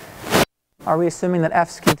was, are we assuming that f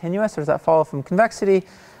is continuous, or does that follow from convexity?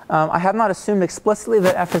 I have not assumed explicitly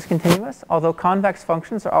that f is continuous, although convex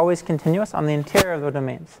functions are always continuous on the interior of their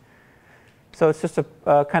domains. So it's just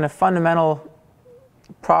a kind of fundamental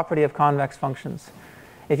property of convex functions.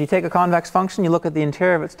 If you take a convex function, you look at the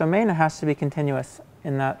interior of its domain, it has to be continuous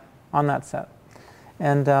on that set.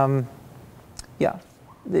 And yeah,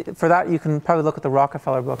 for that you can probably look at the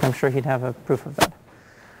Rockefeller book. I'm sure he'd have a proof of that.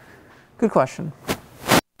 Good question.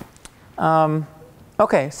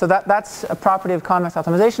 Okay, so that's a property of convex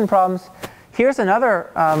optimization problems. Here's another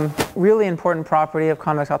really important property of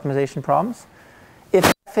convex optimization problems.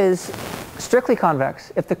 If f is strictly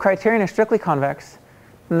convex, if the criterion is strictly convex,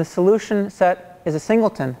 then the solution set is a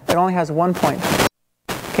singleton. It only has one point.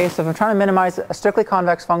 Okay, so if I'm trying to minimize a strictly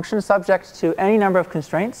convex function subject to any number of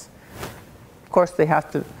constraints, of course they have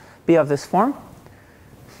to be of this form,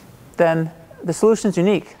 then the solution is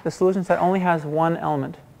unique. The solution set only has one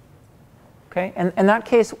element. Okay, and in that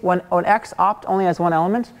case, when x opt only has one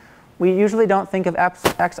element, we usually don't think of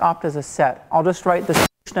x opt as a set. I'll just write the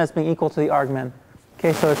solution as being equal to the argmin.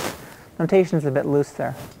 Okay, so its notation is a bit loose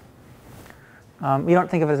there. We don't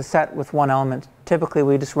think of it as a set with one element. Typically,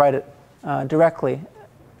 we just write it directly.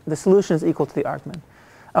 The solution is equal to the argmin.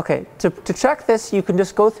 Okay, to check this, you can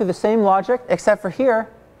just go through the same logic, except for here,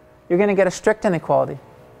 you're going to get a strict inequality.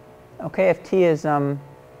 Okay, if t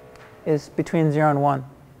is between 0 and 1.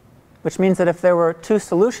 Which means that if there were two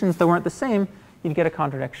solutions that weren't the same, you'd get a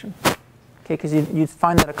contradiction. Okay, because you'd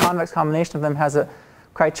find that a convex combination of them has a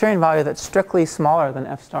criterion value that's strictly smaller than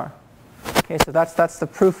f star. Okay, so that's the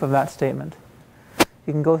proof of that statement.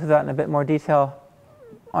 You can go through that in a bit more detail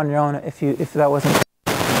on your own if that wasn't.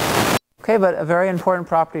 Okay, but a very important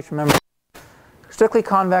property to remember. Strictly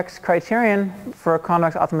convex criterion for a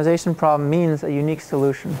convex optimization problem means a unique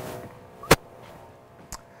solution.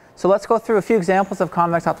 So let's go through a few examples of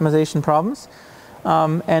convex optimization problems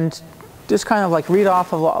and just kind of like read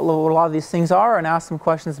off of what a lot of these things are and ask some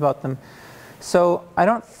questions about them. So I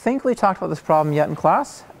don't think we talked about this problem yet in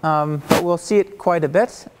class, but we'll see it quite a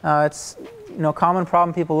bit. It's a common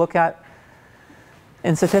problem people look at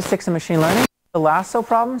in statistics and machine learning, the lasso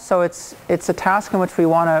problem. So it's a task in which we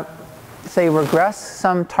want to, say, regress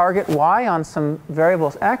some target y on some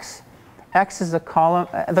variables x. X is a column.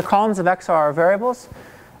 The columns of x are our variables.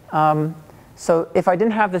 So if I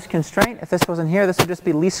didn't have this constraint, if this wasn't here, this would just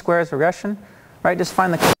be least squares regression, right? Just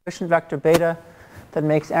find the coefficient vector beta that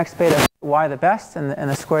makes x beta y the best and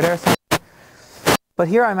the squared error. But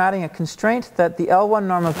here I'm adding a constraint that the L1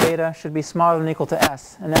 norm of beta should be smaller than or equal to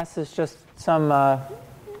s, and s is just some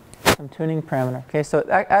tuning parameter. Okay, so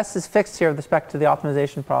s is fixed here with respect to the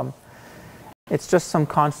optimization problem. It's just some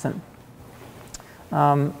constant.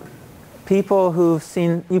 People who've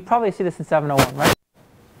seen, you probably see this in 701, right?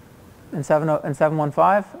 In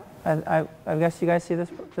 715, I guess you guys see this.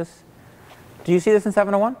 Do you see this in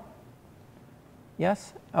 701?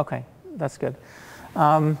 Yes? Okay, that's good.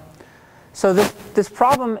 So this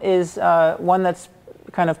problem is one that's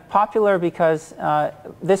kind of popular because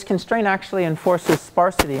this constraint actually enforces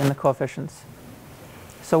sparsity in the coefficients.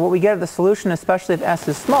 So what we get at the solution, especially if s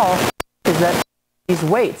is small, is that these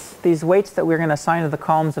weights that we're going to assign to the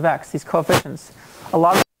columns of x, these coefficients, a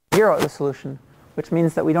lot of them are 0 at the solution, which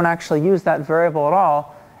means that we don't actually use that variable at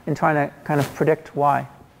all in trying to kind of predict y.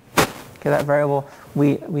 Okay, that variable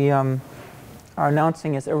we are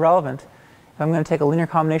announcing is irrelevant. If I'm going to take a linear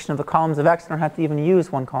combination of the columns of x, I don't have to even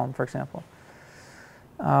use one column, for example.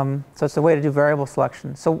 So it's a way to do variable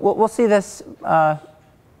selection. So we'll see this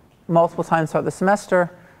multiple times throughout the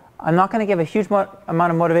semester. I'm not going to give a huge amount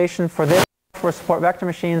of motivation for this for support vector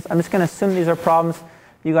machines. I'm just going to assume these are problems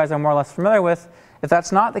you guys are more or less familiar with. If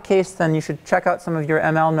that's not the case, then you should check out some of your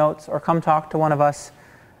ML notes or come talk to one of us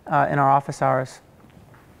in our office hours.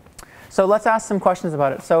 So let's ask some questions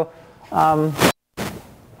about it. So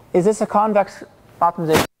is this a convex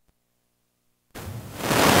optimization?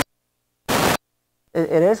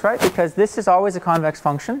 It is, right? Because this is always a convex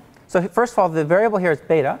function. So first of all, the variable here is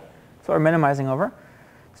beta. That's what we're minimizing over.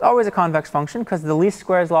 It's always a convex function because the least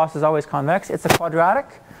squares loss is always convex. It's a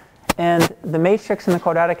quadratic. And the matrix in the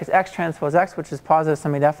quadratic is x transpose x, which is positive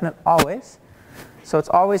semi-definite always. So it's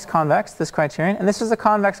always convex, this criterion. And this is a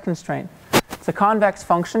convex constraint. It's a convex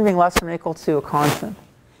function being less than or equal to a constant.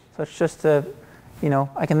 So it's just a,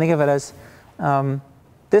 I can think of it as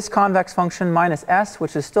this convex function minus s,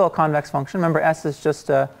 which is still a convex function. Remember, s is just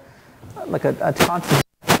like a constant,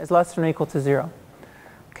 is less than or equal to 0.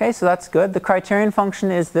 Okay, so that's good. The criterion function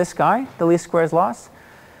is this guy, the least squares loss.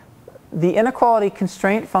 The inequality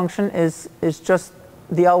constraint function is just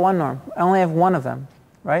the L1 norm. I only have one of them,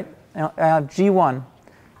 right? I have G1.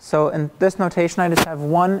 So in this notation, I just have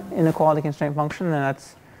one inequality constraint function, and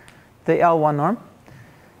that's the L1 norm.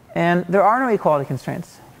 And there are no equality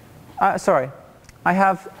constraints. Sorry, I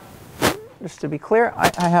have, just to be clear,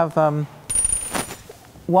 I have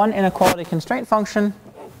one inequality constraint function,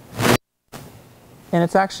 and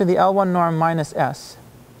it's actually the L1 norm minus s.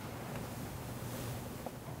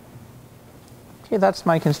 Okay, that's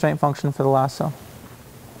my constraint function for the lasso.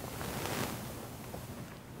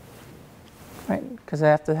 Right, because I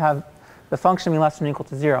have to have the function be less than or equal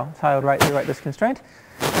to 0. That's how I would write this constraint.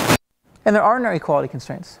 And there are no equality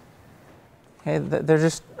constraints. Okay, there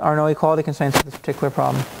just are no equality constraints for this particular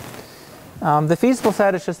problem. The feasible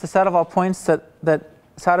set is just the set of all points that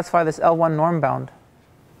satisfy this L1 norm bound.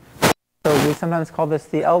 So we sometimes call this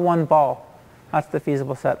the L1 ball. That's the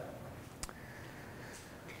feasible set.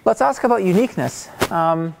 Let's ask about uniqueness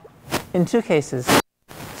in two cases.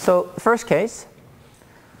 So the first case,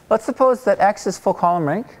 let's suppose that x is full column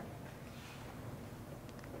rank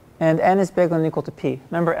and n is bigger than or equal to p.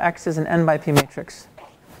 Remember, x is an n by p matrix.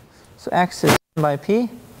 So x is n by p.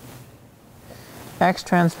 X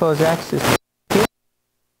transpose x is p.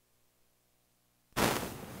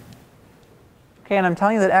 Okay, and I'm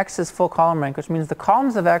telling you that x is full column rank, which means the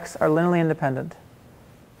columns of x are linearly independent.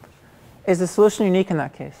 Is the solution unique in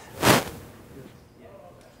that case?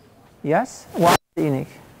 Yes? Why is it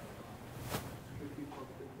unique?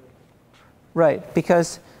 Right,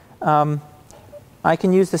 because I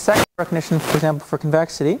can use the second recognition, for example, for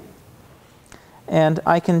convexity. And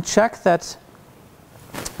I can check that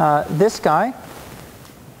this guy,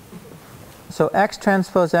 so x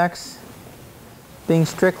transpose x being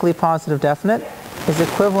strictly positive definite, is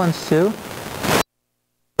equivalent to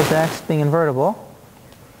x being invertible.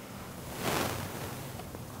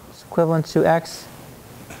 It's equivalent to x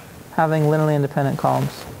having linearly independent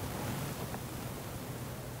columns.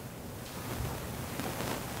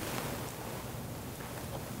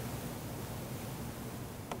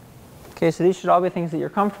 Okay, so these should all be things that you're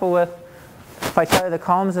comfortable with. If I tell you the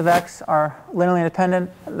columns of X are linearly independent,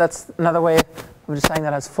 that's another way of just saying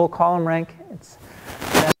that has full column rank. It's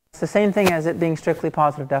the same thing as it being strictly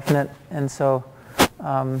positive definite. And so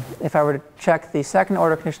if I were to check the second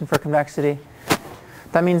order condition for convexity,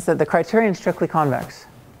 that means that the criterion is strictly convex,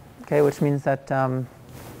 okay, which means that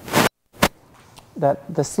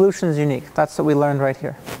that the solution is unique. That's what we learned right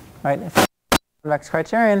here, right? If I have a convex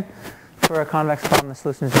criterion for a convex problem, the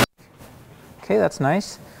solution is unique. Okay, that's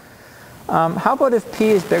nice. How about if P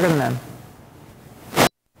is bigger than N? Is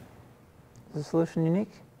the solution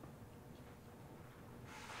unique?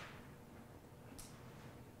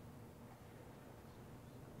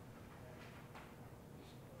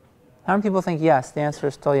 How many people think yes? The answer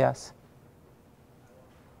is still yes.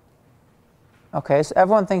 Okay, so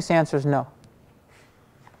everyone thinks the answer is no.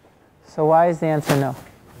 So why is the answer no?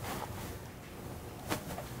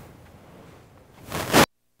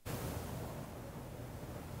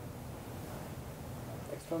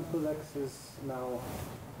 X transpose X is now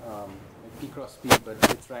P cross P, but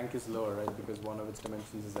its rank is lower, right? Because one of its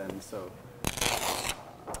dimensions is N. So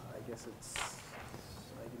I guess its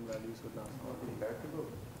eigenvalues would not be comparable.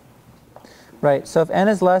 Right, so if N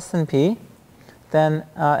is less than P, then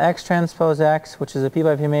X transpose X, which is a P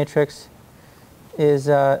by P matrix, is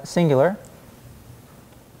singular,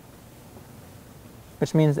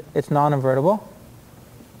 which means it's non-invertible.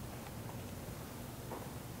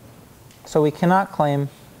 So we cannot claim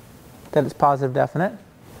that it's positive definite.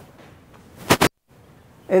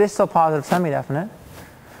 It is still positive semi-definite.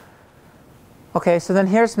 Okay, so then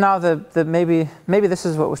here's now the maybe this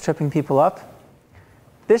is what was tripping people up.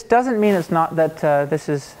 This doesn't mean it's not that this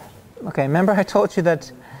is, okay, remember I told you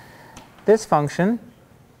that this function,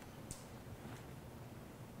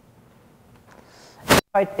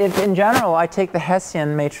 if in general I take the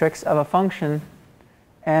Hessian matrix of a function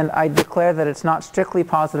and I declare that it's not strictly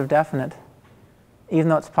positive definite, even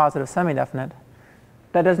though it's positive semi-definite,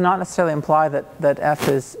 that does not necessarily imply that f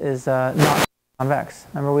is not convex.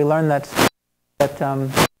 Remember we learned that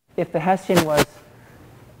if the Hessian was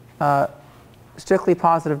strictly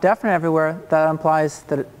positive definite everywhere, that implies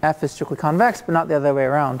that f is strictly convex, but not the other way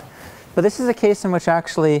around. But this is a case in which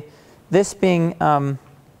actually this being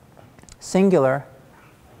singular,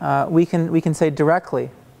 we can say directly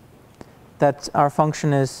that our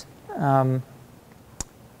function is not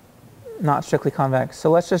strictly convex. So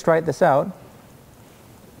let's just write this out.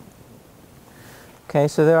 Okay,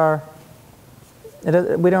 so there are, it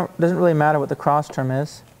doesn't really matter what the cross term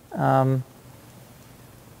is.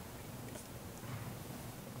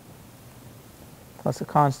 Plus a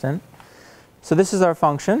constant. So this is our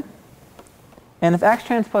function. And if X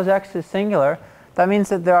transpose X is singular, that means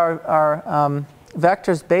that there are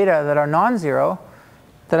vectors beta that are non-zero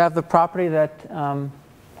that have the property that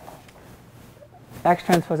X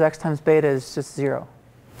transpose X times beta is just 0.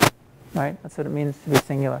 Right? That's what it means to be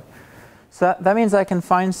singular. So that means I can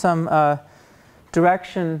find some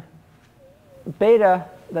direction beta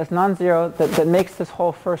that's non-zero that makes this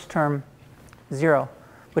whole first term 0.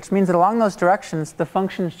 Which means that along those directions, the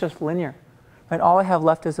function is just linear. Right? All I have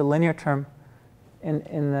left is a linear term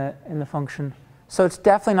in the function. So it's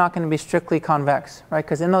definitely not going to be strictly convex, right?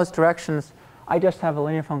 Because in those directions, I just have a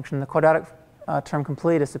linear function. The quadratic term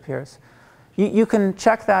completely disappears. You can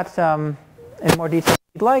check that in more detail if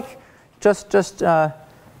you'd like. Just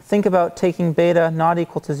think about taking beta not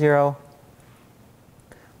equal to 0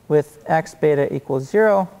 with x beta equals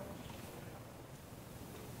 0.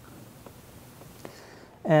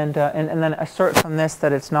 And then assert from this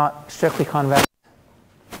that it's not strictly convex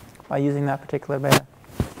by using that particular beta.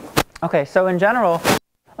 Okay, so in general,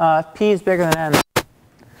 if p is bigger than n,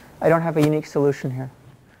 I don't have a unique solution here.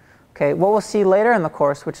 Okay, what we'll see later in the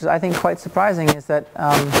course, which is I think quite surprising, is that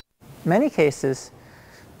many cases,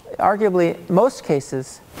 arguably most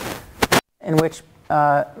cases, in which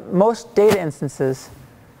most data instances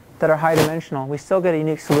that are high dimensional, we still get a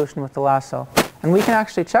unique solution with the lasso. And we can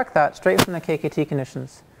actually check that straight from the KKT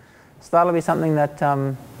conditions. So that'll be something that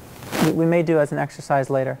we may do as an exercise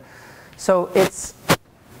later. So it's,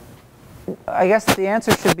 I guess the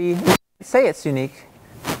answer should be, we say it's unique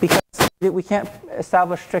because we can't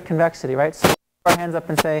establish strict convexity, right? So we put our hands up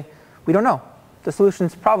and say, we don't know. The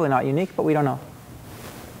solution's probably not unique, but we don't know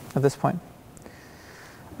at this point.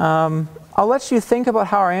 I'll let you think about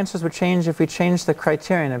how our answers would change if we change the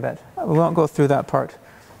criterion a bit. We won't go through that part.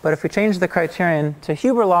 But if we change the criterion to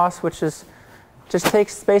Huber loss, which is just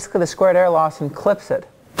takes basically the squared error loss and clips it,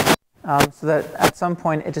 so that at some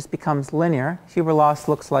point it just becomes linear. Huber loss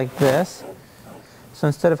looks like this. So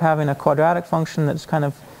instead of having a quadratic function that just kind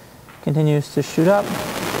of continues to shoot up,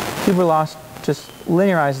 Huber loss just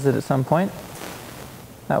linearizes it at some point.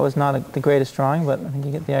 That was not the greatest drawing, but I think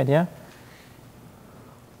you get the idea.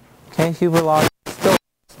 Okay, Huber loss still.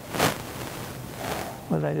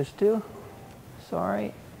 What did I just do?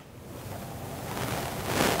 Sorry.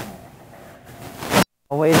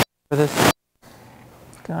 I'll wait for this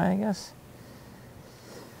guy, I guess.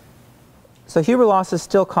 So Huber loss is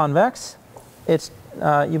still convex. It's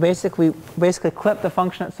you basically clip the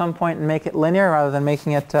function at some point and make it linear rather than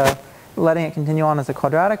making it letting it continue on as a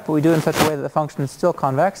quadratic. But we do it in such a way that the function is still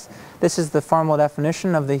convex. This is the formal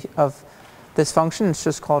definition of this function. It's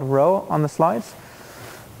just called rho on the slides.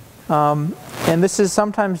 And this is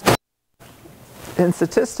sometimes in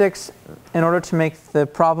statistics in order to make the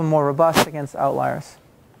problem more robust against outliers.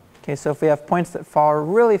 Okay, so if we have points that fall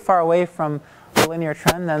really far away from the linear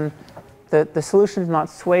trend, then the solution is not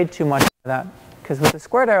swayed too much by that. Because with the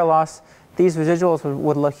squared error loss, these residuals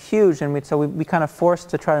would look huge, and so we kind of forced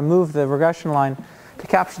to try to move the regression line to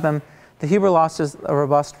capture them. The Huber loss is a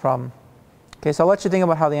robust problem. Okay, so I'll let you think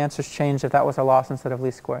about how the answers changed if that was a loss instead of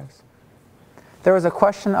least squares. There was a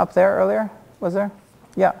question up there earlier, was there?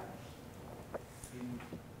 Yeah. In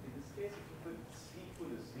this case, if you put C equal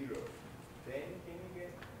to 0, then can you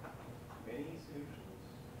get many solutions?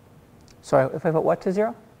 Sorry, if I put what to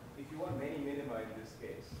 0? If you want many minima in this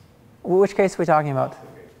case. Which case are we talking about? Okay.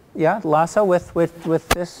 Yeah, lasso with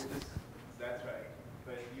this? That's right.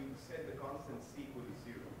 But you said the constant C equal to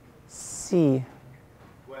 0. C.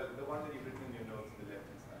 Well, the one that you've written in your notes on the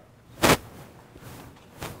left-hand side.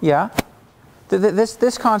 Yeah.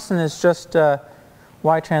 This constant is just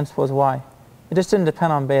y transpose y. It just didn't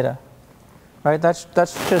depend on beta, right? That's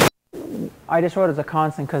just, I just wrote it as a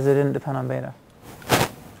constant because it didn't depend on beta.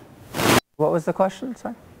 What was the question?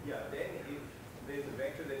 Sorry. Yeah. Then if there's a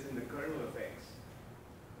vector that's in the kernel of X,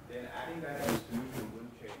 then adding that as a solution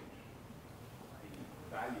wouldn't change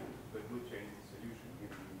the value, but would change the solution,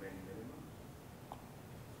 giving you many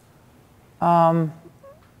minima.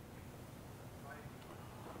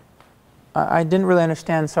 I didn't really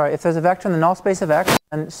understand, sorry. If there's a vector in the null space of X,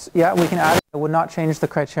 then yeah, we can add it. It would not change the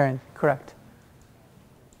criterion. Correct.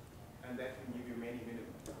 And that can give you many minima.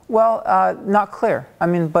 Well, not clear. I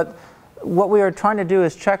mean, but what we were trying to do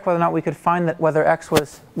is check whether or not we could find that whether F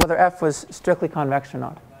was strictly convex or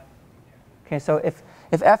not. Okay, so if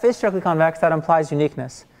F is strictly convex, that implies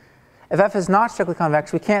uniqueness. If F is not strictly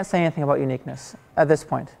convex, we can't say anything about uniqueness at this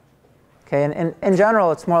point. Okay, and in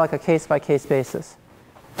general, it's more like a case-by-case basis.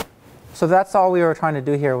 So that's all we were trying to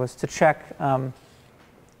do here, was to check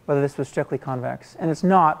whether this was strictly convex. And it's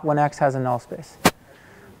not when X has a null space.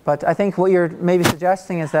 But I think what you're maybe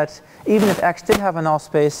suggesting is that even if X did have a null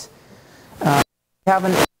space, we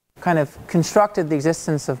haven't kind of constructed the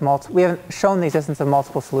existence of we haven't shown the existence of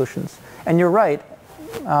multiple solutions. And you're right,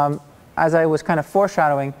 as I was kind of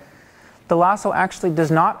foreshadowing, the lasso actually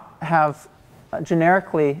does not have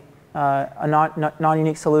generically a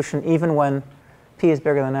non-unique solution even when P is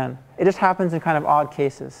bigger than N. It just happens in kind of odd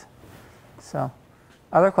cases. So,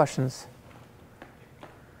 other questions?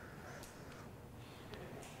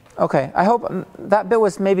 Okay, I hope that bit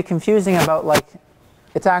was maybe confusing about like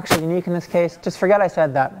it's actually unique in this case. Just forget I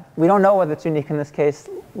said that. We don't know whether it's unique in this case.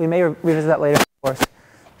 We may revisit that later, of course.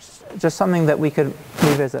 Just something that we could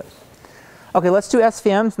revisit. Okay, let's do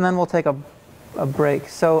SVMs and then we'll take a break.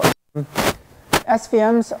 So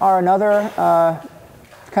SVMs are another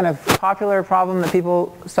kind of popular problem that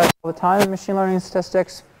people study all the time in machine learning and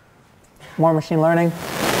statistics, more machine learning.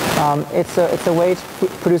 It's a way to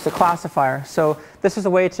produce a classifier. So this is a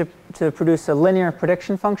way to produce a linear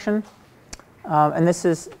prediction function. And this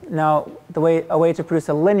is now a way to produce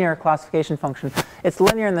a linear classification function. It's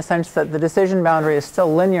linear in the sense that the decision boundary is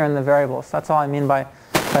still linear in the variables. That's all I mean by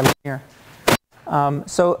linear.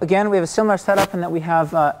 So again, we have a similar setup in that we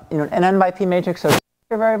have an n by p matrix of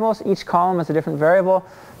variables. Each column is a different variable.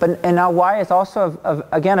 And now y is also,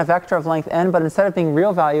 again, a vector of length n, but instead of being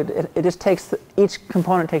real valued, it just takes, each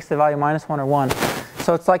component takes the value -1 or 1.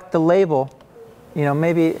 So it's like the label.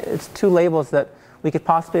 Maybe it's two labels that we could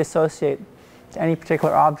possibly associate to any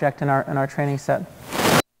particular object in our training set.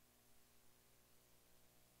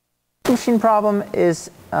 The machine problem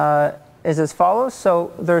is as follows.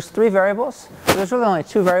 So there's 3 variables. There's really only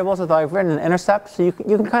 2 variables, although I've written an intercept. So you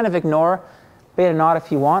can kind of ignore beta naught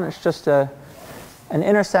if you want. It's just an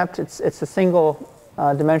intercept. It's a single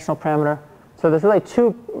dimensional parameter. So there's really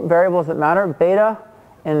 2 variables that matter, beta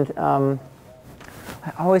and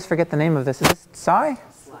I always forget the name of this. Is this psi?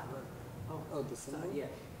 Oh, the symbol? Yeah.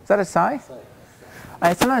 Is that a psi?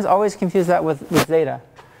 I sometimes always confuse that with zeta.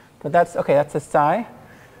 But that's okay, that's a psi.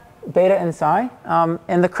 Beta and psi.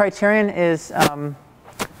 And the criterion is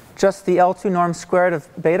just the L2 norm squared of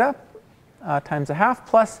beta times 1/2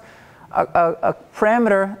 plus a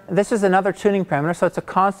parameter, this is another tuning parameter, so it's a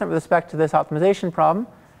constant with respect to this optimization problem.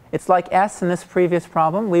 It's like S in this previous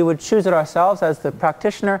problem. We would choose it ourselves as the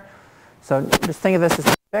practitioner. So just think of this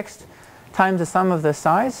as fixed times the sum of the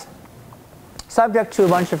size, subject to a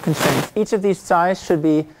bunch of constraints. Each of these size should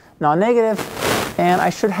be non-negative, and I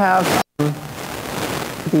should have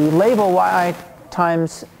the label yi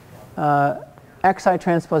times xi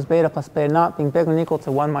transpose beta plus beta naught being bigger than or equal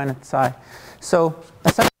to 1 minus psi. So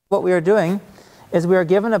essentially what we are doing is we are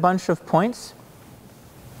given a bunch of points,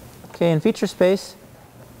 okay, in feature space,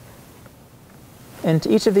 and to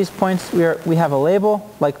each of these points we have a label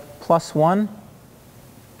like +1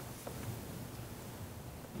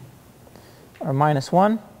 or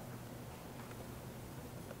 -1.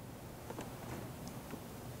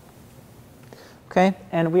 Okay,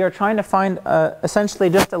 and we are trying to find essentially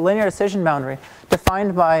just a linear decision boundary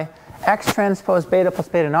defined by x transpose beta plus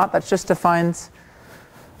beta naught. That just defines,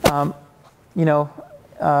 on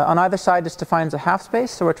either side just defines a half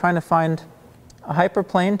space. So we're trying to find a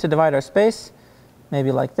hyperplane to divide our space,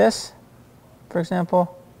 maybe like this, for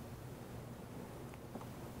example,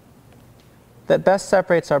 that best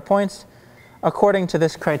separates our points according to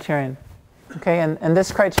this criterion. Okay, and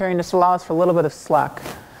this criterion just allows for a little bit of slack.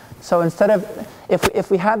 So instead of,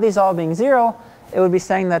 if we had these all being 0, it would be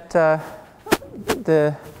saying that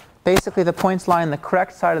basically the points lie on the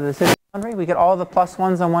correct side of the decision boundary. We get all the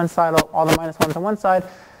 +1s on one side, all the -1s on one side.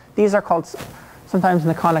 These are called, sometimes in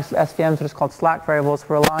the context of SVMs, they're just called slack variables.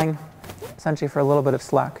 We're allowing essentially for a little bit of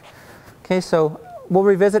slack. Okay, so we'll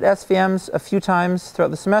revisit SVMs a few times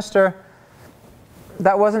throughout the semester.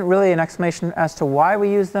 That wasn't really an explanation as to why we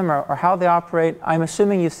use them or how they operate. I'm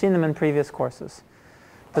assuming you've seen them in previous courses.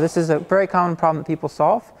 But this is a very common problem that people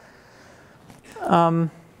solve.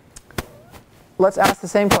 Let's ask the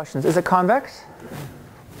same questions. Is it convex?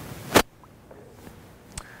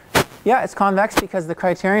 Yeah, it's convex because the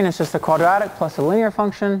criterion is just a quadratic plus a linear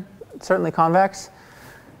function. It's certainly convex.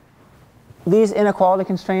 These inequality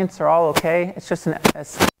constraints are all okay. It's just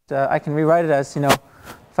I can rewrite it as,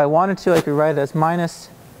 if I wanted to, I could write it as minus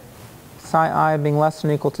psi I being less than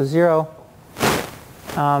or equal to 0.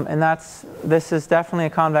 And this is definitely a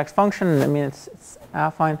convex function. I mean, it's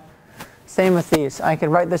affine. Same with these. I could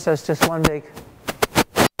write this as just one big,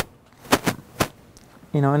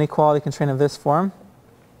 inequality constraint of this form.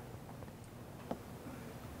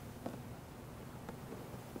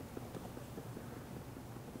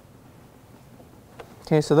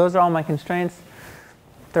 Okay, so those are all my constraints.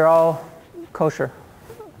 They're all kosher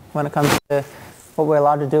when it comes to what we're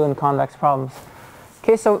allowed to do in convex problems.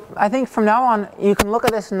 Okay, so I think from now on, you can look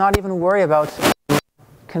at this and not even worry about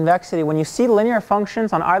convexity. When you see linear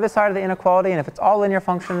functions on either side of the inequality, and if it's all linear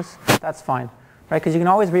functions, that's fine, right? Because you can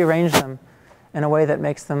always rearrange them in a way that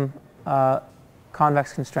makes them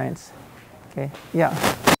convex constraints. Okay, yeah?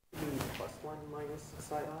 +1 minus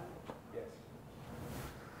psi I? Yes.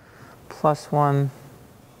 +1,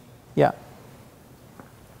 yeah.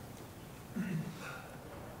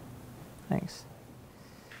 Thanks.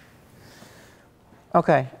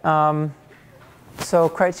 Okay, so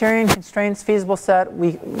criterion, constraints, feasible set,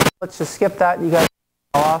 let's just skip that, you guys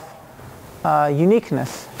off.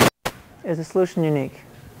 Uniqueness. Is the solution unique?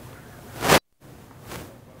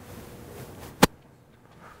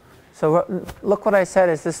 So look what I said,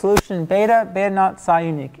 is the solution beta naught psi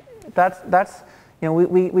unique. That's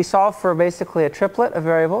we solve for basically a triplet of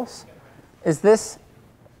variables. Is this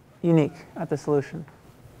unique at the solution?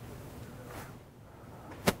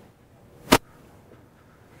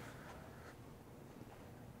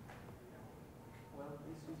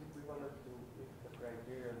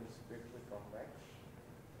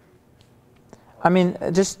 I mean,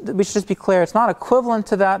 we should just be clear, it's not equivalent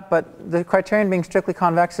to that, but the criterion being strictly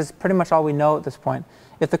convex is pretty much all we know at this point.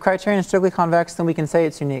 If the criterion is strictly convex, then we can say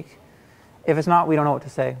it's unique. If it's not, we don't know what to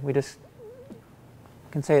say. We just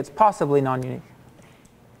can say it's possibly non-unique.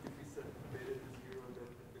 If we set beta to 0, then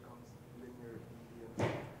it becomes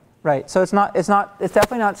linear. Right, so it's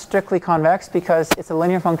definitely not strictly convex because it's a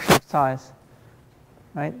linear function of size,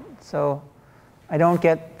 right? So I don't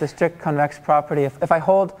get the strict convex property. If I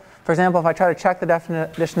hold, for example, if I try to check the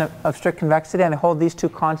definition of strict convexity and I hold these two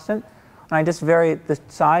constant, and I just vary the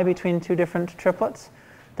psi between two different triplets,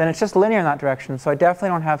 then it's just linear in that direction. So I definitely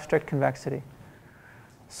don't have strict convexity.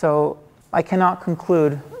 So I cannot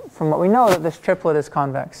conclude from what we know that this triplet is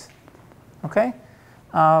convex. Okay?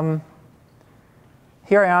 Here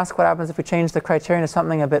I ask what happens if we change the criterion to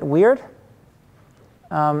something a bit weird.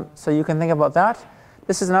 So you can think about that.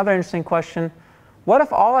 This is another interesting question. What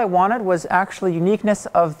if all I wanted was actually uniqueness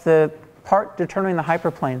of the part determining the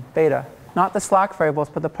hyperplane, beta? Not the slack variables,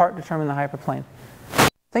 but the part determining the hyperplane.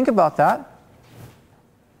 think about that.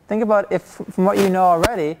 Think about if, from what you know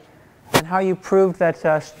already, and how you proved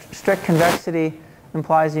that strict convexity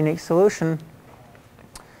implies unique solution,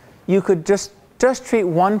 you could just treat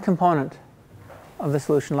one component of the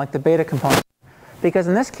solution, like the beta component. Because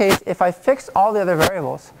in this case, if I fix all the other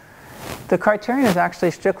variables, the criterion is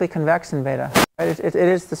actually strictly convex in beta. Right? It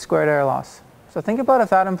is the squared error loss. So think about if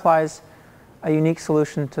that implies a unique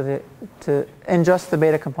solution in just the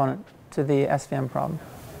beta component to the SVM problem.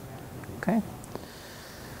 Okay.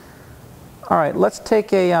 All right, let's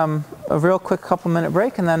take a real quick couple-minute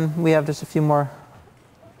break, and then we have just a few more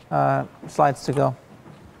slides to go.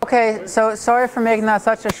 Okay, so sorry for making that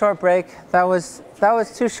such a short break. That was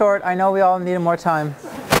too short. I know we all needed more time,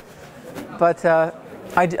 but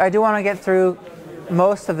I do want to get through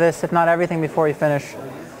most of this, if not everything, before we finish.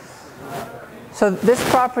 So this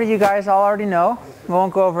property you guys all already know. We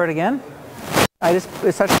won't go over it again.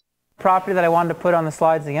 It's such a property that I wanted to put on the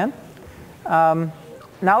slides again.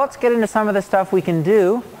 Now let's get into some of the stuff we can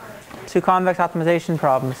do to convex optimization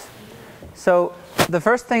problems. So the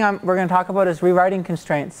first thing we're going to talk about is rewriting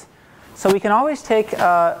constraints. So we can always take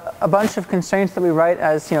a bunch of constraints that we write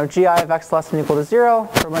as gi of x less than or equal to 0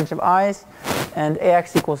 for a bunch of i's and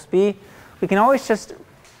ax equals b. We can always just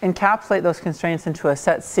encapsulate those constraints into a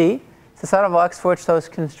set C. It's a set of x for which those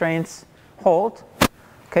constraints hold.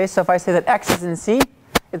 Okay, so if I say that x is in C,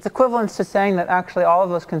 it's equivalent to saying that actually all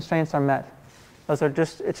of those constraints are met.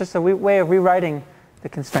 It's just a way of rewriting the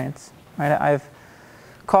constraints. Right? I've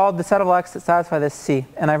called the set of x that satisfy this C,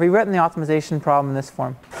 and I've rewritten the optimization problem in this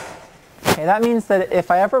form. Okay, that means that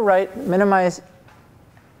if I ever write minimize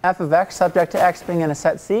f of x subject to x being in a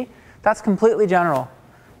set C, that's completely general.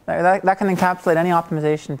 That can encapsulate any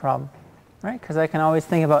optimization problem, right? Because I can always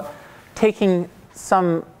think about taking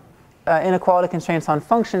some inequality constraints on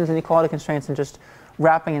functions and equality constraints and just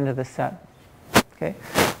wrapping into this set. Okay,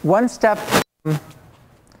 one step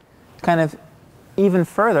kind of even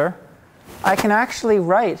further, I can actually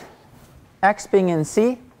write x being in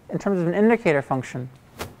C in terms of an indicator function.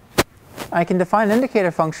 I can define an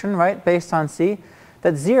indicator function, right, based on C,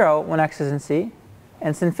 that's 0 when x is in C,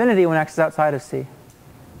 and it's infinity when x is outside of C.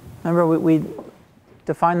 Remember, we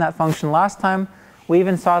defined that function last time. We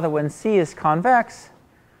even saw that when C is convex,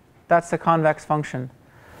 that's a convex function.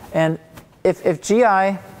 And if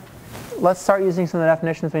gi, let's start using some of the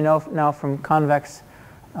definitions we know now from convex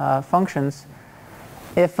functions.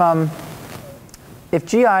 If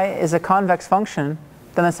gi is a convex function,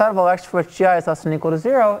 then the set of all x for which gi is less than or equal to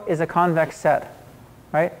 0 is a convex set.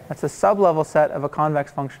 Right? That's a sublevel set of a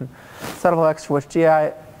convex function. Set of all x for which gi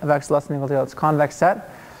of x is less than or equal to 0, it's a convex set.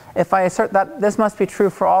 If I assert that this must be true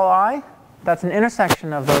for all I, that's an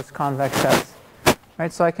intersection of those convex sets.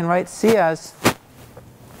 Right? So I can write C as,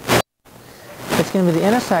 it's going to be the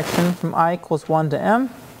intersection from I equals 1 to m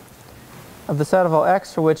of the set of all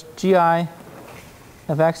x for which gi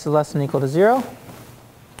of x is less than or equal to 0.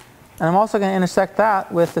 And I'm also going to intersect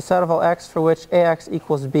that with the set of all x for which ax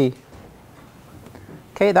equals b.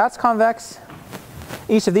 Okay, that's convex.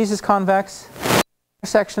 Each of these is convex.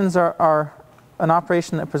 Intersections are an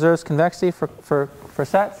operation that preserves convexity for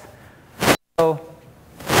sets. So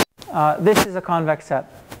this is a convex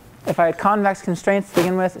set. If I had convex constraints to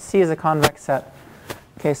begin with, C is a convex set.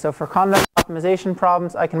 Okay, so for convex optimization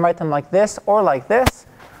problems, I can write them like this, where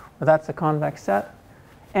that's a convex set.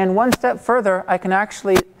 And one step further, I can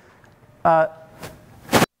actually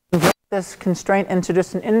convert this constraint into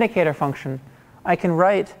just an indicator function. I can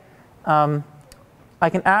write, I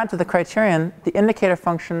can add to the criterion the indicator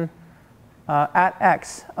function at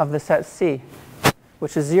x of the set C,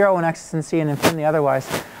 which is 0 when x is in C and infinity otherwise.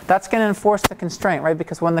 That's going to enforce the constraint, right?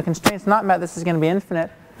 Because when the constraint's not met, this is going to be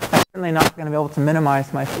infinite. I'm certainly not going to be able to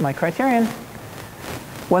minimize my criterion.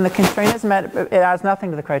 When the constraint is met, it adds nothing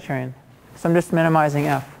to the criterion. So I'm just minimizing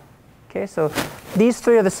f. Okay, so these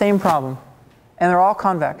three are the same problem, and they're all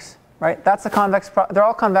convex, right? That's a convex. They're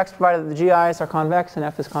all convex provided that the gi's are convex and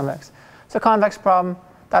f is convex. It's a convex problem.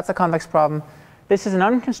 That's a convex problem. This is an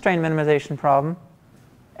unconstrained minimization problem,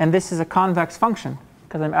 and this is a convex function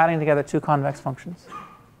because I'm adding together two convex functions.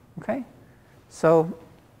 Okay, so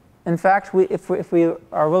in fact, if we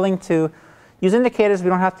are willing to use indicators, we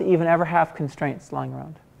don't have to even ever have constraints lying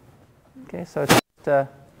around. Okay, so it's just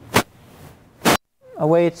a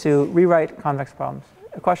way to rewrite convex problems.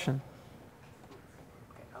 A question?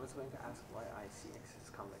 Okay, I was going to ask why ICX is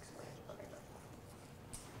convex.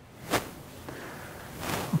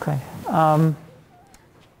 Okay.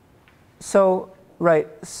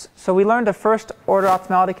 So we learned a first order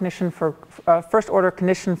optimality condition for first order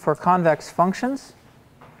condition for convex functions.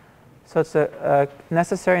 So it's a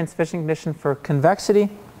necessary and sufficient condition for convexity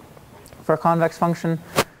for a convex function.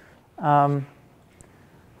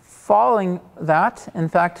 Following that, in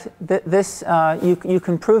fact, you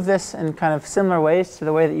can prove this in kind of similar ways to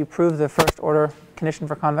the way that you prove the first order condition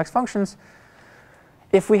for convex functions.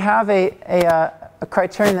 If we have a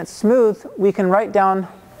criterion that's smooth, we can write down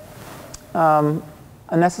a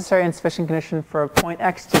necessary and sufficient condition for a point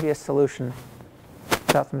x to be a solution to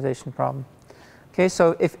the optimization problem. Okay,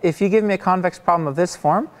 so if you give me a convex problem of this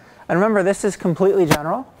form, and remember this is completely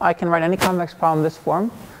general, I can write any convex problem of this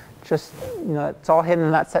form. Just, it's all hidden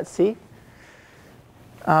in that set C.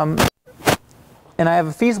 And I have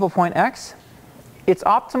a feasible point x. It's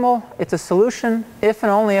optimal, it's a solution if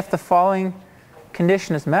and only if the following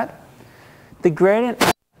condition is met. The gradient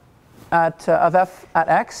of f at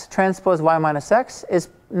x transpose y minus x is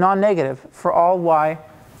non-negative for all y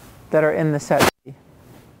that are in the set C.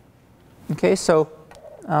 Okay, so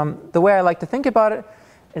the way I like to think about it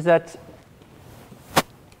is that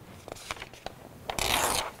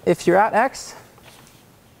if you're at x,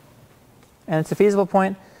 and it's a feasible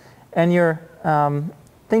point, and you're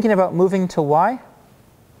thinking about moving to y,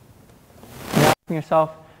 you're asking yourself,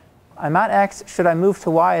 I'm at x, should I move to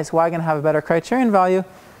y? Is y going to have a better criterion value?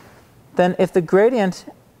 Then if the gradient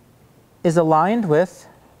is aligned with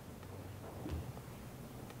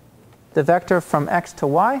the vector from x to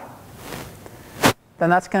y, then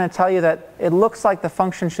that's going to tell you that it looks like the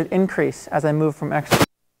function should increase as I move from x to y.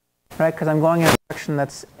 Right, because I'm going in a direction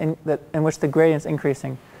in which the gradient is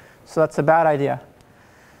increasing. So that's a bad idea.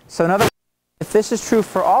 So in other words, if this is true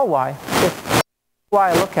for all y, if y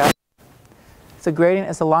I look at, if the gradient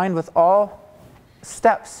is aligned with all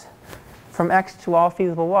steps from x to all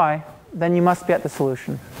feasible y, then you must be at the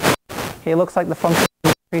solution. Okay, it looks like the function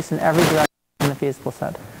will increase in every direction in the feasible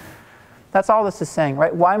set. That's all this is saying,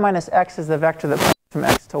 right? Y minus x is the vector that points from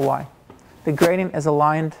x to y. The gradient is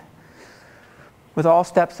aligned with all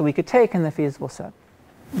steps that we could take in the feasible set.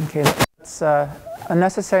 Okay, that's a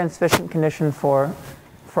necessary and sufficient condition for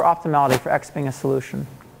optimality, for x being a solution.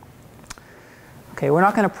 Okay, we're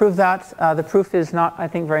not going to prove that. The proof is not, I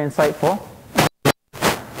think, very insightful.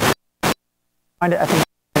 I think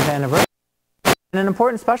and an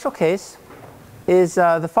important special case is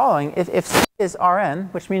the following. If C is Rn,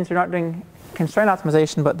 which means we're not doing constraint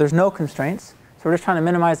optimization, but there's no constraints, so we're just trying to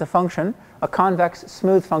minimize the function, a convex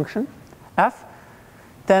smooth function, f,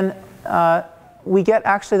 then we get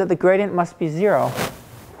actually that the gradient must be 0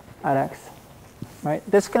 at x. Right?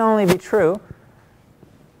 This can only be true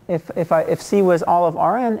if C was all of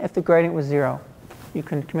Rn, if the gradient was 0. You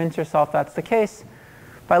can convince yourself that's the case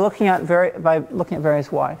by looking at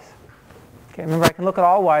various y's. Okay, remember I can look at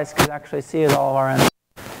all y's because actually C is all of Rn.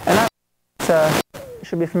 And that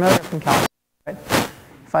should be familiar from calculus. Right?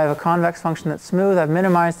 If I have a convex function that's smooth, I've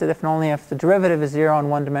minimized it if and only if the derivative is 0 in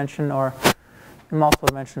one dimension, or in multiple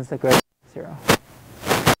dimensions the gradient is 0.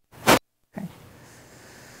 Okay.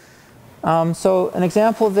 So an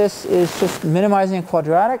example of this is just minimizing a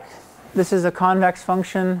quadratic. This is a convex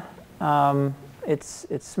function. It's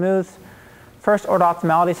smooth. First order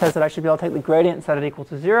optimality says that I should be able to take the gradient and set it equal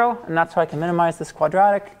to 0, and that's how I can minimize this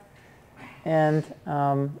quadratic. And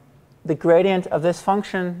the gradient of this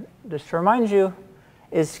function, just to remind you,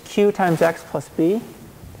 is q times x plus b.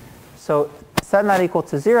 So setting that equal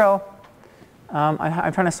to 0,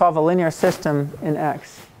 I'm trying to solve a linear system in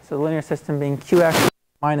x. So the linear system being qx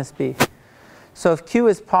minus b. So if q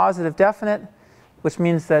is positive definite, which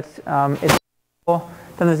means that it's equal,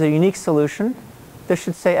 then there's a unique solution. This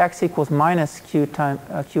should say x equals minus q times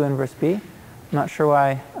q inverse b. I'm not sure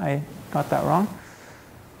why I got that wrong.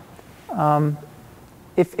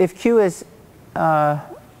 If q is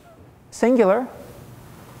singular,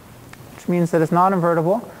 which means that it's not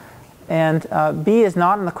invertible, and b is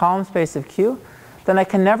not in the column space of q, then I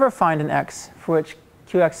can never find an x for which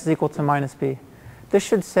qx is equal to minus b. This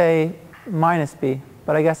should say minus b,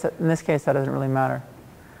 but I guess that in this case that doesn't really matter.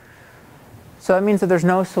 So that means that there's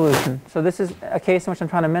no solution. So this is a case in which I'm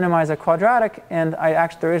trying to minimize a quadratic, and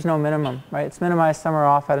there is no minimum, right? It's minimized somewhere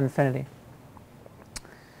off at infinity.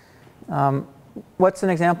 What's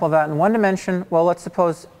an example of that in one dimension? Well, let's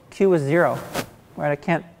suppose q is 0, right?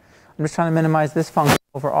 I'm just trying to minimize this function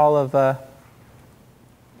over all of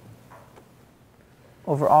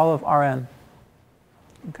Rn.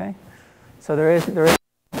 Okay, so there is a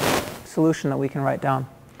solution that we can write down.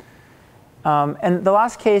 And the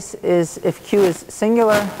last case is if q is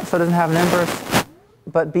singular, so it doesn't have an inverse,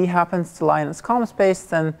 but b happens to lie in its column space,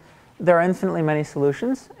 then there are infinitely many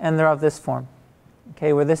solutions, and they're of this form.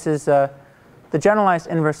 Okay, where this is the generalized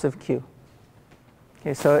inverse of q.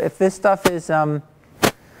 Okay, so if this stuff is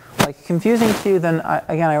like confusing to you, then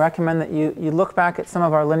again I recommend that you look back at some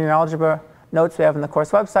of our linear algebra notes we have in the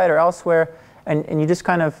course website or elsewhere, and you just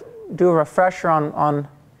kind of do a refresher on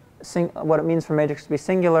what it means for matrix to be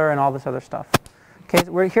singular and all this other stuff. Okay,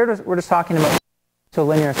 so we're just talking about a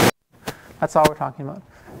linear system. That's all we're talking about.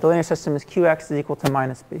 The linear system is qx is equal to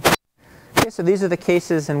minus b. Okay, so these are the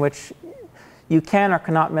cases in which you can or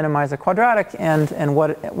cannot minimize a quadratic, and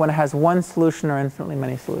when it has one solution or infinitely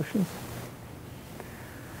many solutions.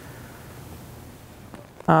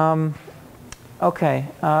 Okay,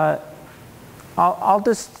 I'll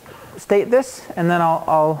just state this, and then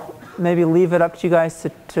I'll maybe leave it up to you guys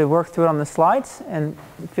to work through it on the slides, and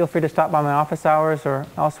feel free to stop by my office hours or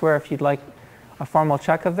elsewhere if you'd like a formal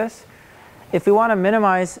check of this. If we want to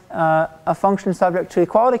minimize a function subject to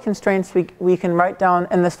equality constraints, we can write down,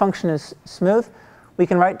 and this function is smooth, we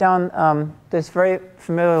can write down this very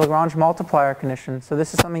familiar Lagrange multiplier condition. So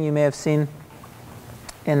this is something you may have seen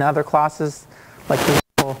in other classes, like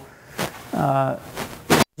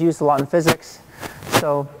used a lot in physics.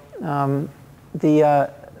 So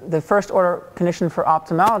the first order condition for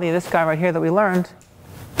optimality, this guy right here that we learned,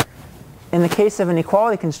 in the case of an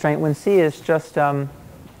equality constraint, when C is just the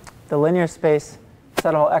linear space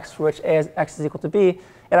set of all x for which x is equal to b, it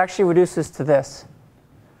actually reduces to this.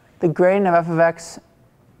 The gradient of f of x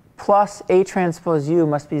plus A transpose u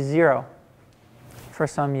must be 0 for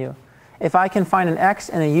some u. If I can find an x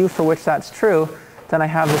and a u for which that's true, then I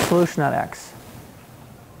have the solution at x.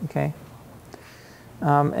 Okay,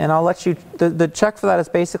 and I'll let you. The check for that is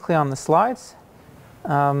basically on the slides.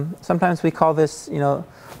 Sometimes we call this,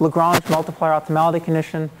 Lagrange multiplier optimality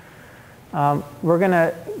condition. We're going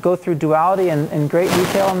to go through duality in great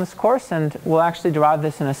detail in this course, and we'll actually derive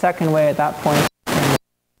this in a second way at that point, and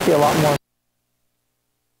see a lot more.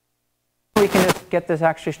 We can just get this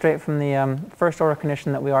actually straight from the first order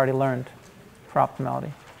condition that we already learned for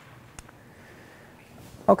optimality.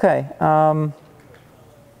 Okay,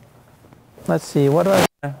 let's see, what do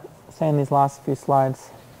I say in these last few slides?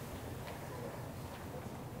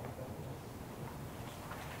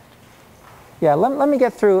 Yeah, let me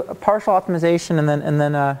get through partial optimization and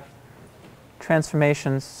then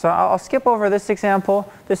transformations. So I'll skip over this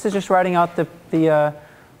example. This is just writing out the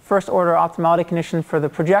first order optimality condition for the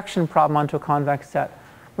projection problem onto a convex set,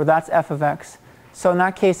 where that's f of x. So in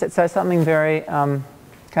that case, it says something very kind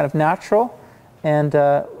of natural, and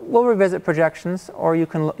we'll revisit projections, or you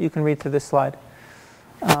can read through this slide.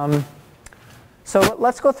 So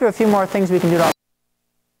let's go through a few more things we can do to optimize.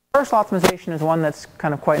 Partial optimization is one that's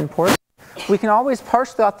kind of quite important. We can always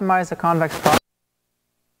partially optimize a convex problem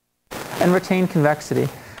and retain convexity.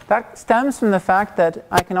 That stems from the fact that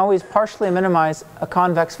I can always partially minimize a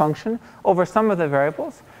convex function over some of the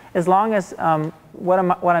variables, as long as what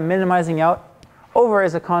I'm minimizing out over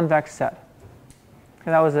is a convex set.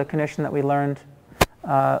 Okay, that was a condition that we learned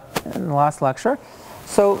in the last lecture.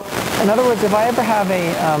 So in other words, if I ever have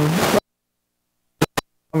a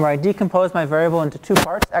where I decompose my variable into two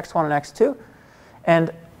parts, x1 and x2,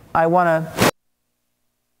 and I want to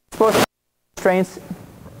suppose constraints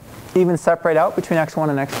even separate out between x1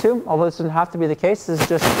 and x2, although this doesn't have to be the case. This is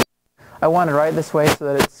just, I want to write this way so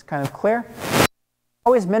that it's kind of clear.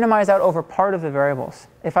 Always minimize out over part of the variables.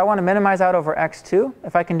 If I want to minimize out over x2,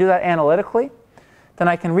 if I can do that analytically, then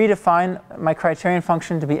I can redefine my criterion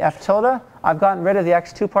function to be f tilde. I've gotten rid of the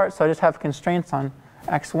x2 part, so I just have constraints on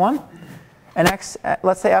x1. And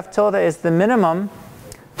let's say f tilde is the minimum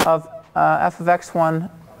of f of x1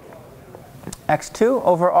 x2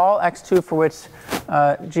 over all x2 for which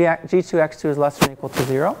g2 x2 is less than or equal to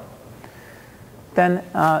 0. Then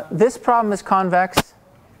this problem is convex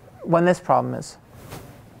when this problem is.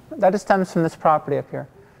 That just stems from this property up here.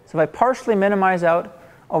 So if I partially minimize out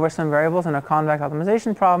over some variables in a convex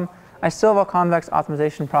optimization problem, I still have a convex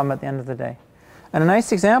optimization problem at the end of the day. And a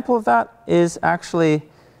nice example of that is actually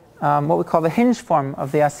what we call the hinge form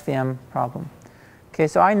of the SVM problem. Okay,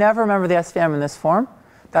 so I never remember the SVM in this form.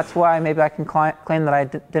 That's why maybe I can claim that I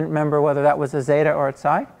didn't remember whether that was a zeta or a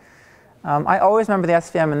psi. I always remember the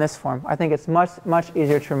SVM in this form. I think it's much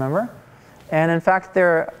easier to remember. And in fact,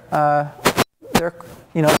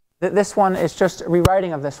 this one is just a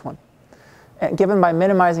rewriting of this one, given by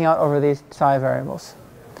minimizing out over these psi variables.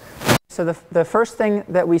 So the first thing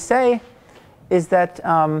that we say is that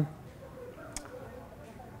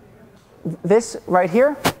this right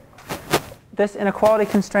here, this inequality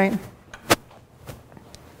constraint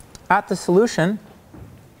at the solution,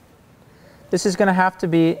 this is going to have to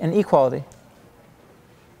be an equality.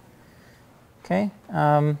 Okay,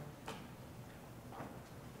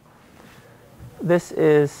 this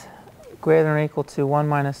is greater than or equal to 1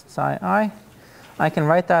 minus psi I. I can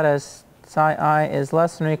write that as psi I is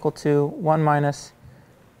less than or equal to 1 minus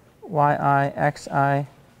yi xi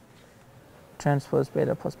transpose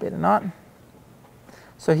beta plus beta naught.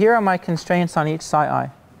 So here are my constraints on each psi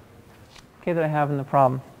I, okay, that I have in the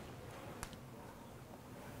problem.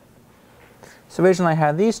 So originally I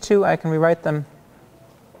had these two. I can rewrite them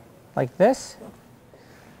like this.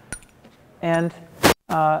 And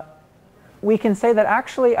we can say that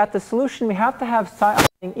actually at the solution we have to have psi I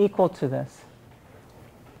being equal to this.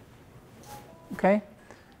 Okay?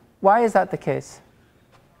 Why is that the case?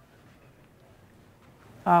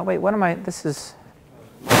 Wait, what am I? This is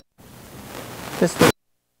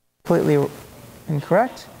completely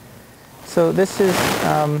incorrect. So this is,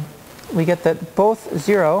 we get that both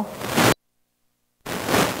 0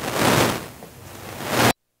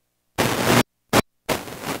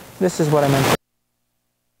 this is what I meant.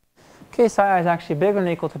 Okay, psi I is actually bigger than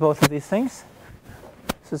or equal to both of these things.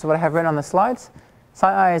 This is what I have written on the slides.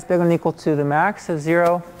 Psi I is bigger than or equal to the max of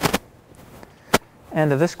 0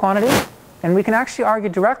 and of this quantity. And we can actually argue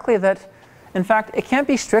directly that, in fact, it can't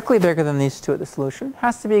be strictly bigger than these two at the solution. It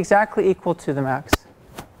has to be exactly equal to the max.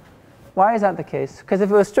 Why is that the case? Because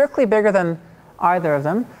if it was strictly bigger than either of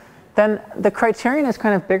them, then the criterion is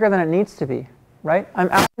kind of bigger than it needs to be, right? I'm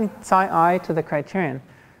adding psi I to the criterion.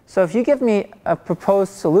 So if you give me a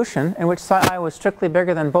proposed solution in which psi I was strictly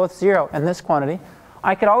bigger than both 0 and this quantity,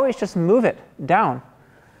 I could always just move it down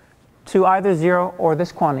to either 0 or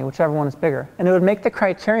this quantity, whichever one is bigger. And it would make the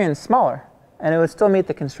criterion smaller, and it would still meet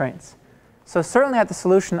the constraints. So certainly at the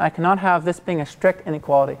solution, I cannot have this being a strict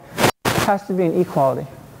inequality. It has to be an equality.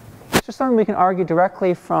 It's just something we can argue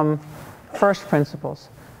directly from first principles.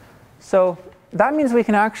 So that means we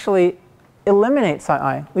can actually eliminate psi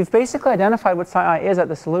I. We've basically identified what psi I is at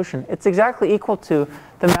the solution. It's exactly equal to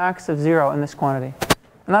the max of 0 in this quantity.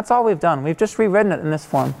 And that's all we've done. We've just rewritten it in this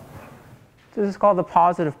form. This is called the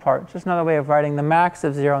positive part. Just another way of writing the max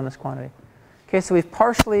of 0 in this quantity. Okay, so we've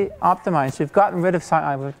partially optimized. We've gotten rid of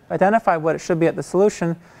psi I. We've identified what it should be at the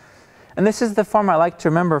solution. And this is the form I like to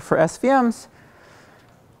remember for SVMs.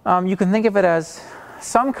 You can think of it as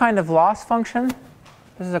some kind of loss function.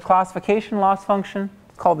 This is a classification loss function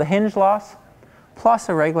called the hinge loss, plus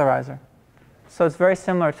a regularizer. So it's very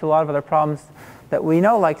similar to a lot of other problems that we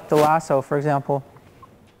know, like the lasso, for example,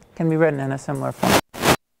 can be written in a similar form.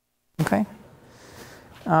 Okay?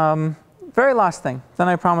 Very last thing, then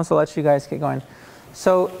I promise I'll let you guys get going.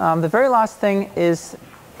 So the very last thing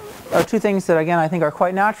are two things that, again, I think are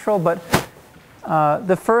quite natural, but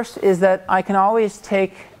the first is that I can always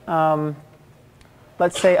take,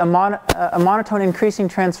 let's say, a monotone increasing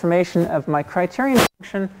transformation of my criterion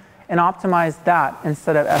function and optimize that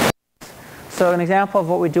instead of f. So an example of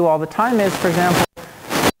what we do all the time is, for example,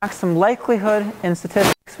 maximum likelihood in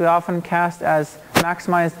statistics we often cast as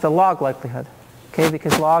maximize the log likelihood. Okay,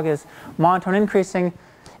 because log is monotone increasing.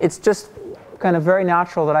 It's just kind of very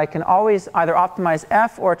natural that I can always either optimize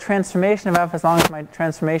f or a transformation of f as long as my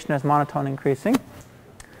transformation is monotone increasing.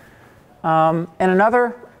 And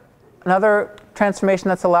another transformation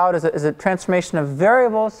that's allowed is a transformation of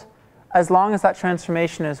variables as long as that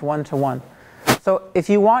transformation is 1-to-1. So if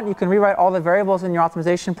you want, you can rewrite all the variables in your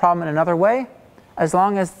optimization problem in another way as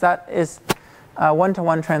long as that is a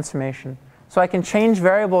 1-to-1 transformation. So I can change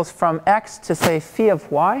variables from x to, say, phi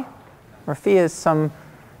of y, where phi is some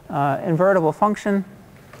invertible function,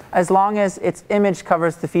 as long as its image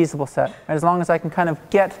covers the feasible set, as long as I can kind of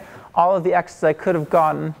get all of the x's I could have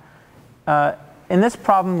gotten in this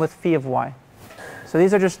problem with phi of y. So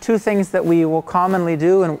these are just two things that we will commonly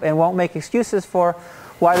do and won't make excuses for,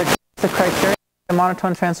 why either change the criterion by a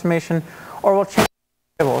monotone transformation or we'll change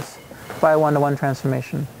variables by a 1-to-1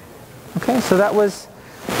 transformation. Okay, so that was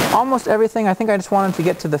almost everything. I think I just wanted to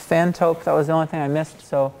get to the fan tope. That was the only thing I missed,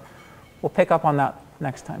 so we'll pick up on that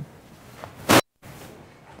next time.